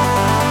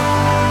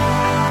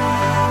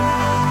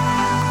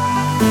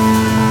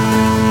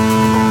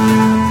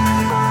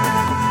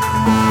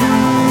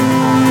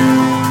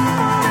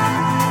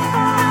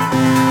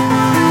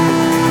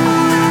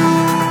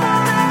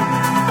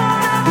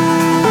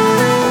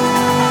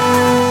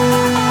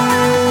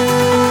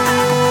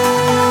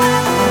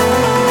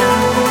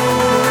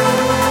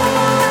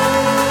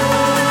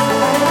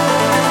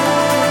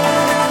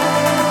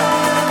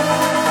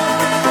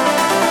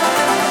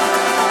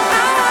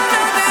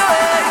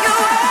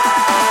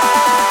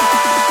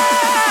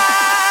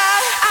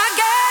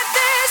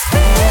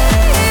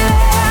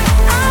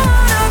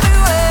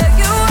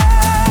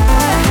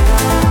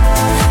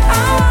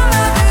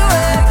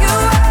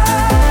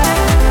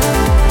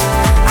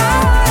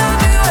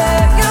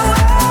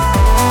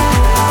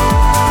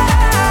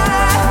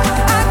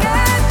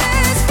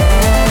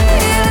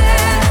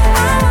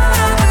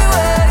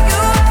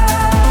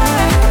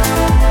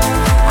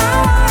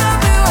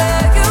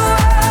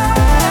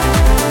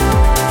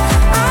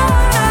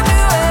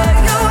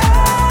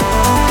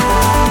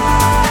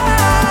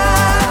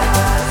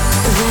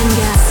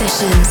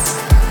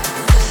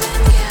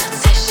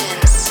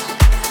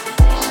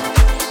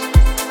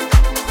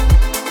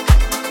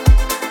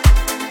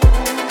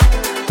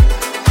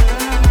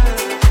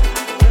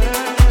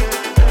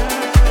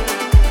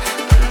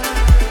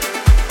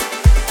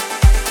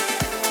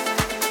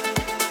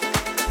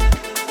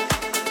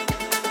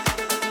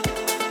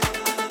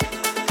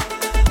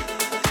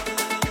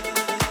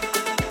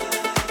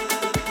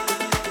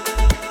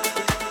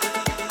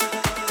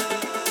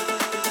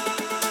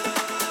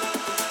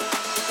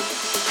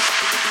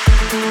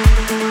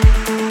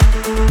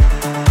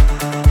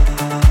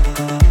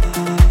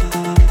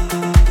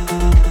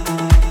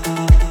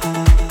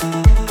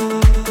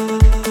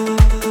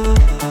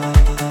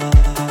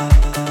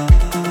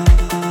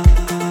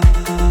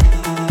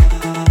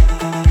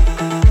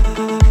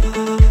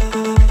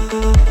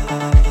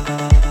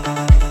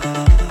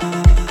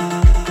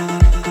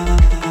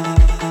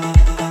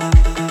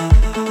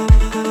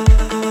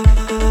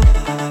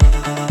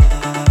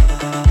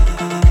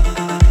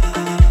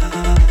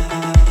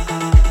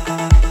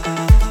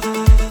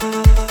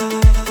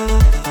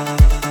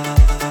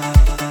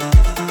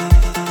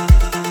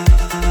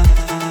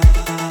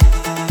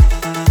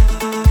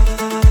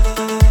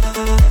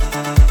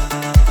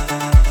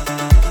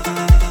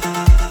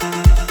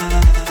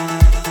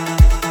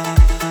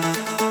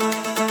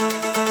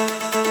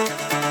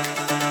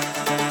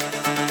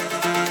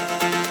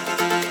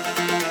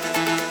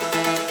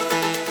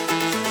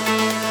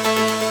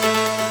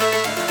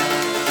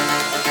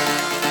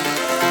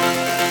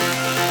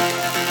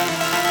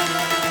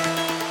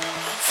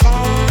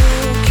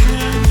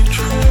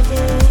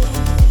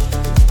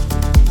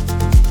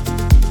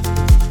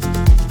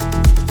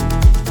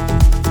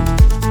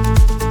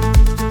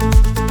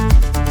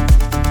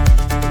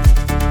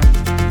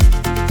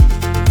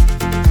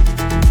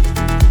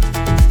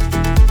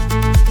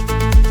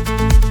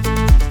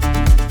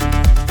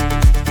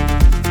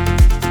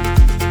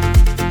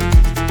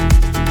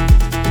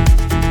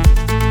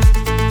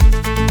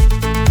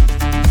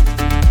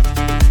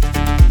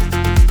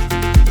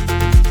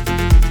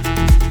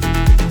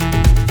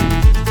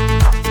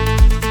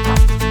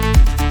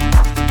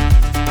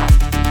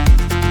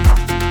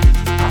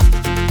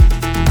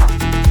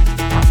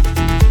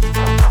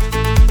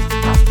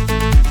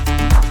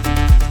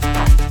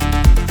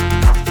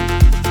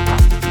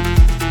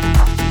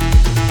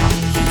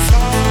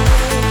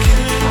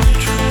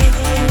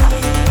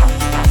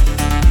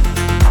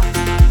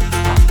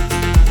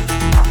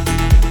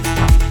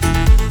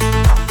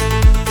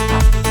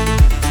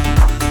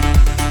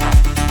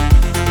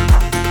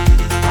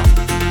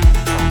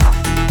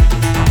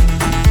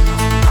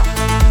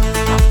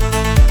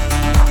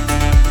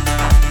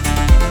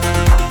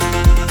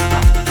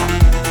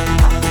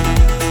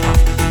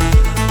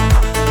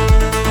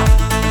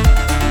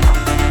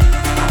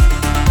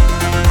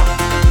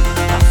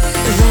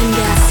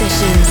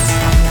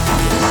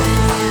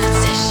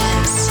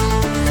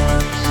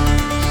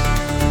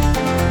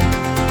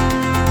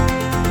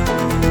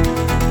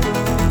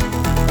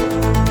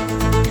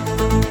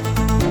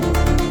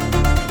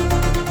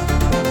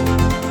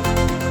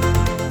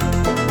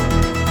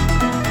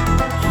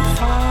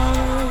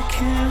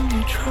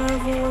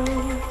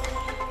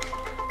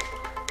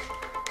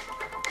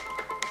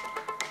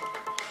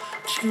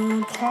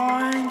 to a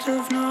point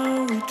of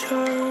no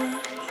return.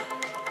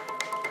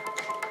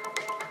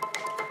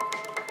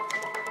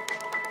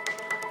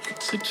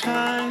 It's a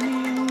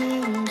tiny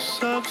little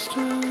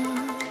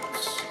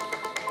substance.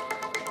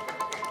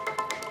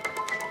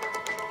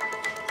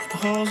 It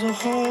holds a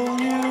whole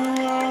new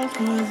world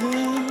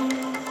within.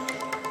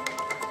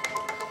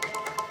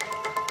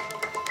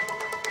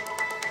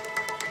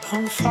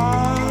 How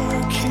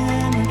far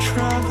can you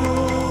travel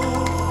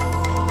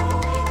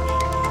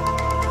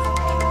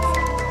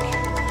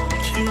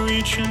to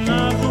reach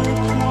another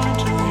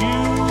point of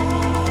view?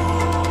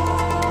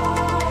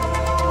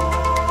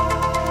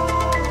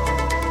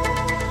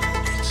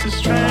 It's a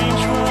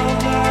strange world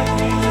that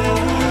we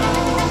live in.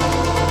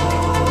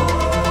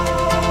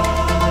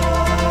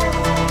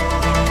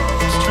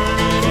 It's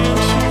turning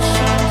into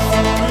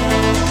something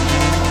new.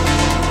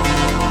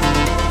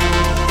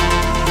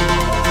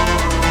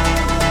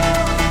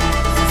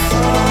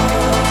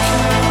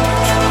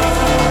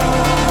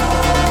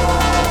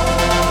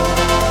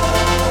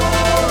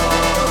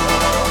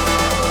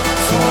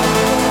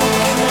 Far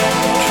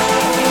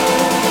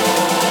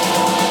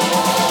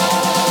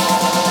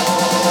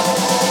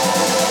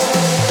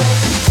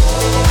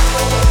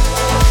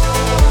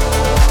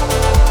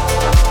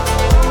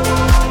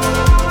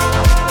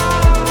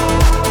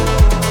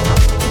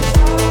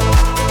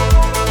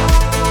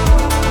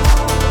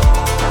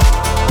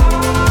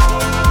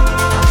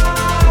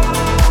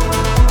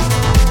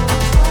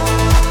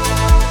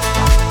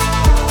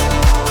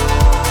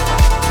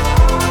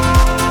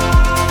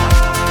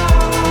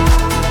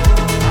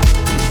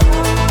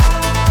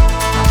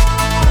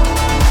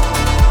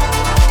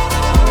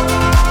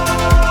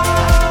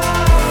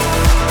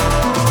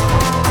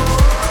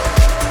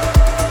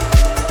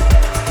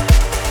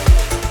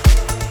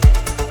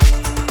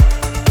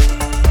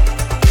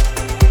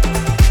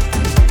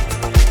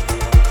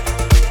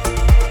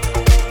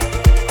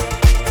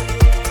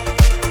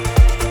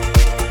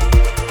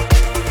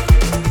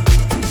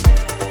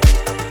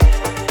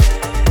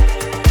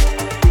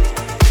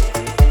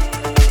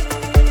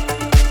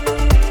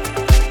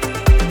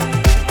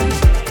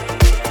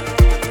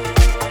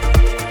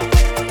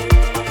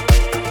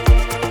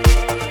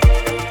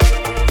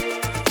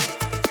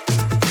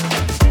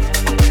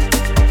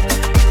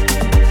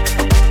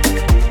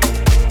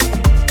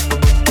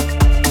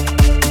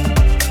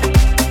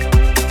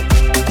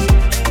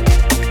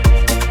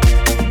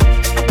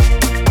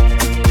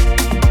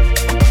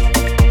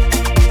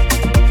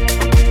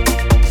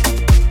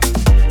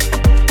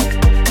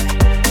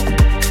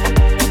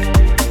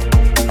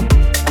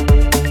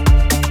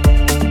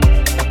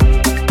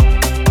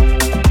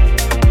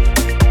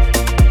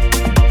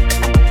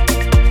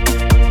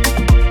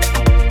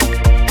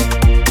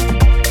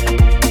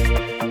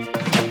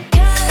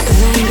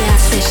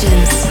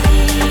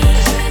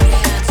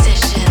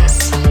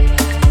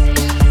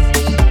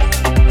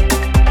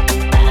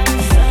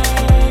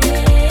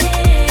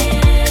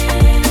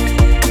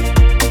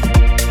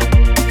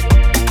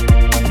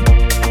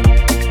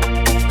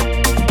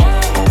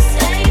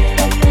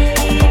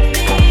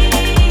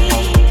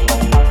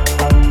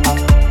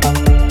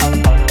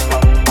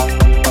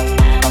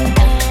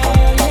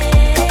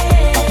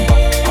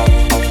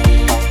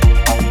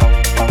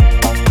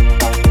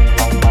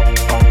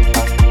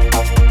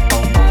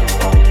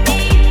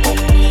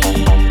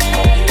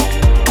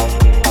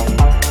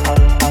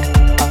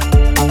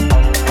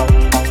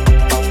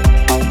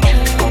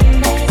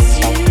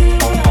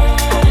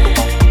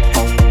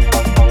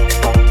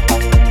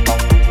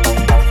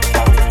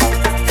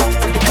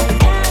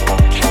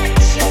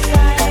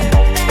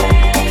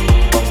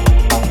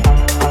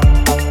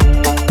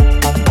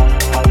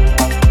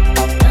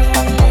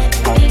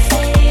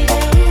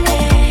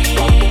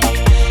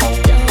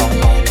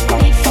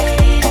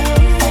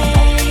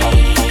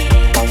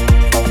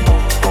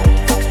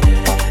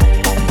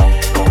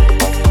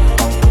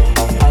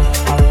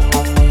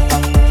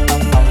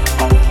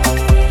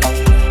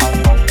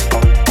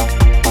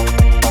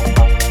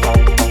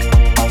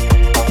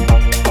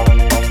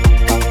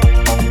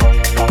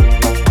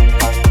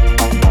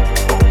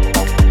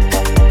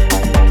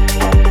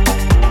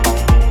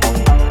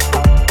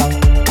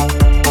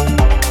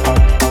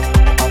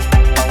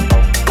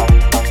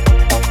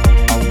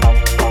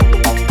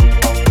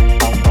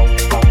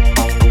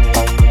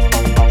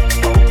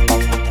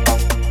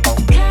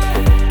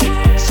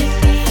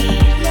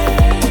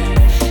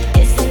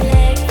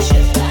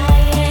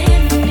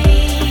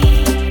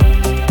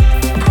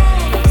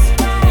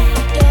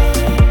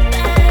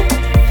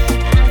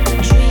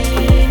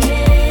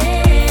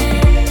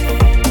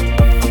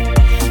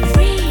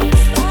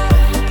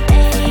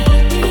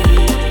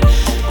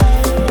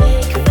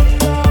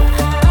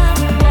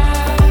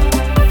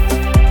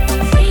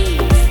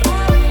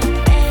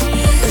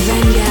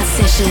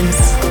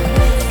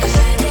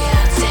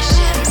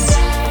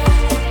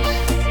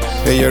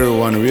Hey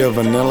everyone, we are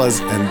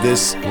Vanillaz and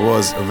this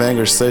was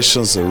Vanguard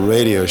Sessions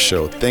radio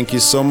show. Thank you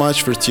so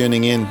much for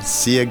tuning in.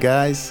 See you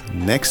guys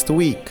next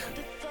week.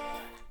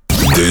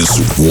 This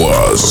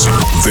was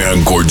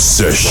Vanguard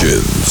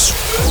Sessions.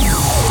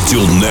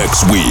 Till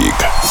next week.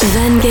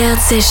 Vanguard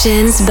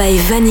Sessions by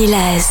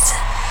Vanillaz.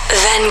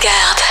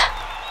 Vanguard.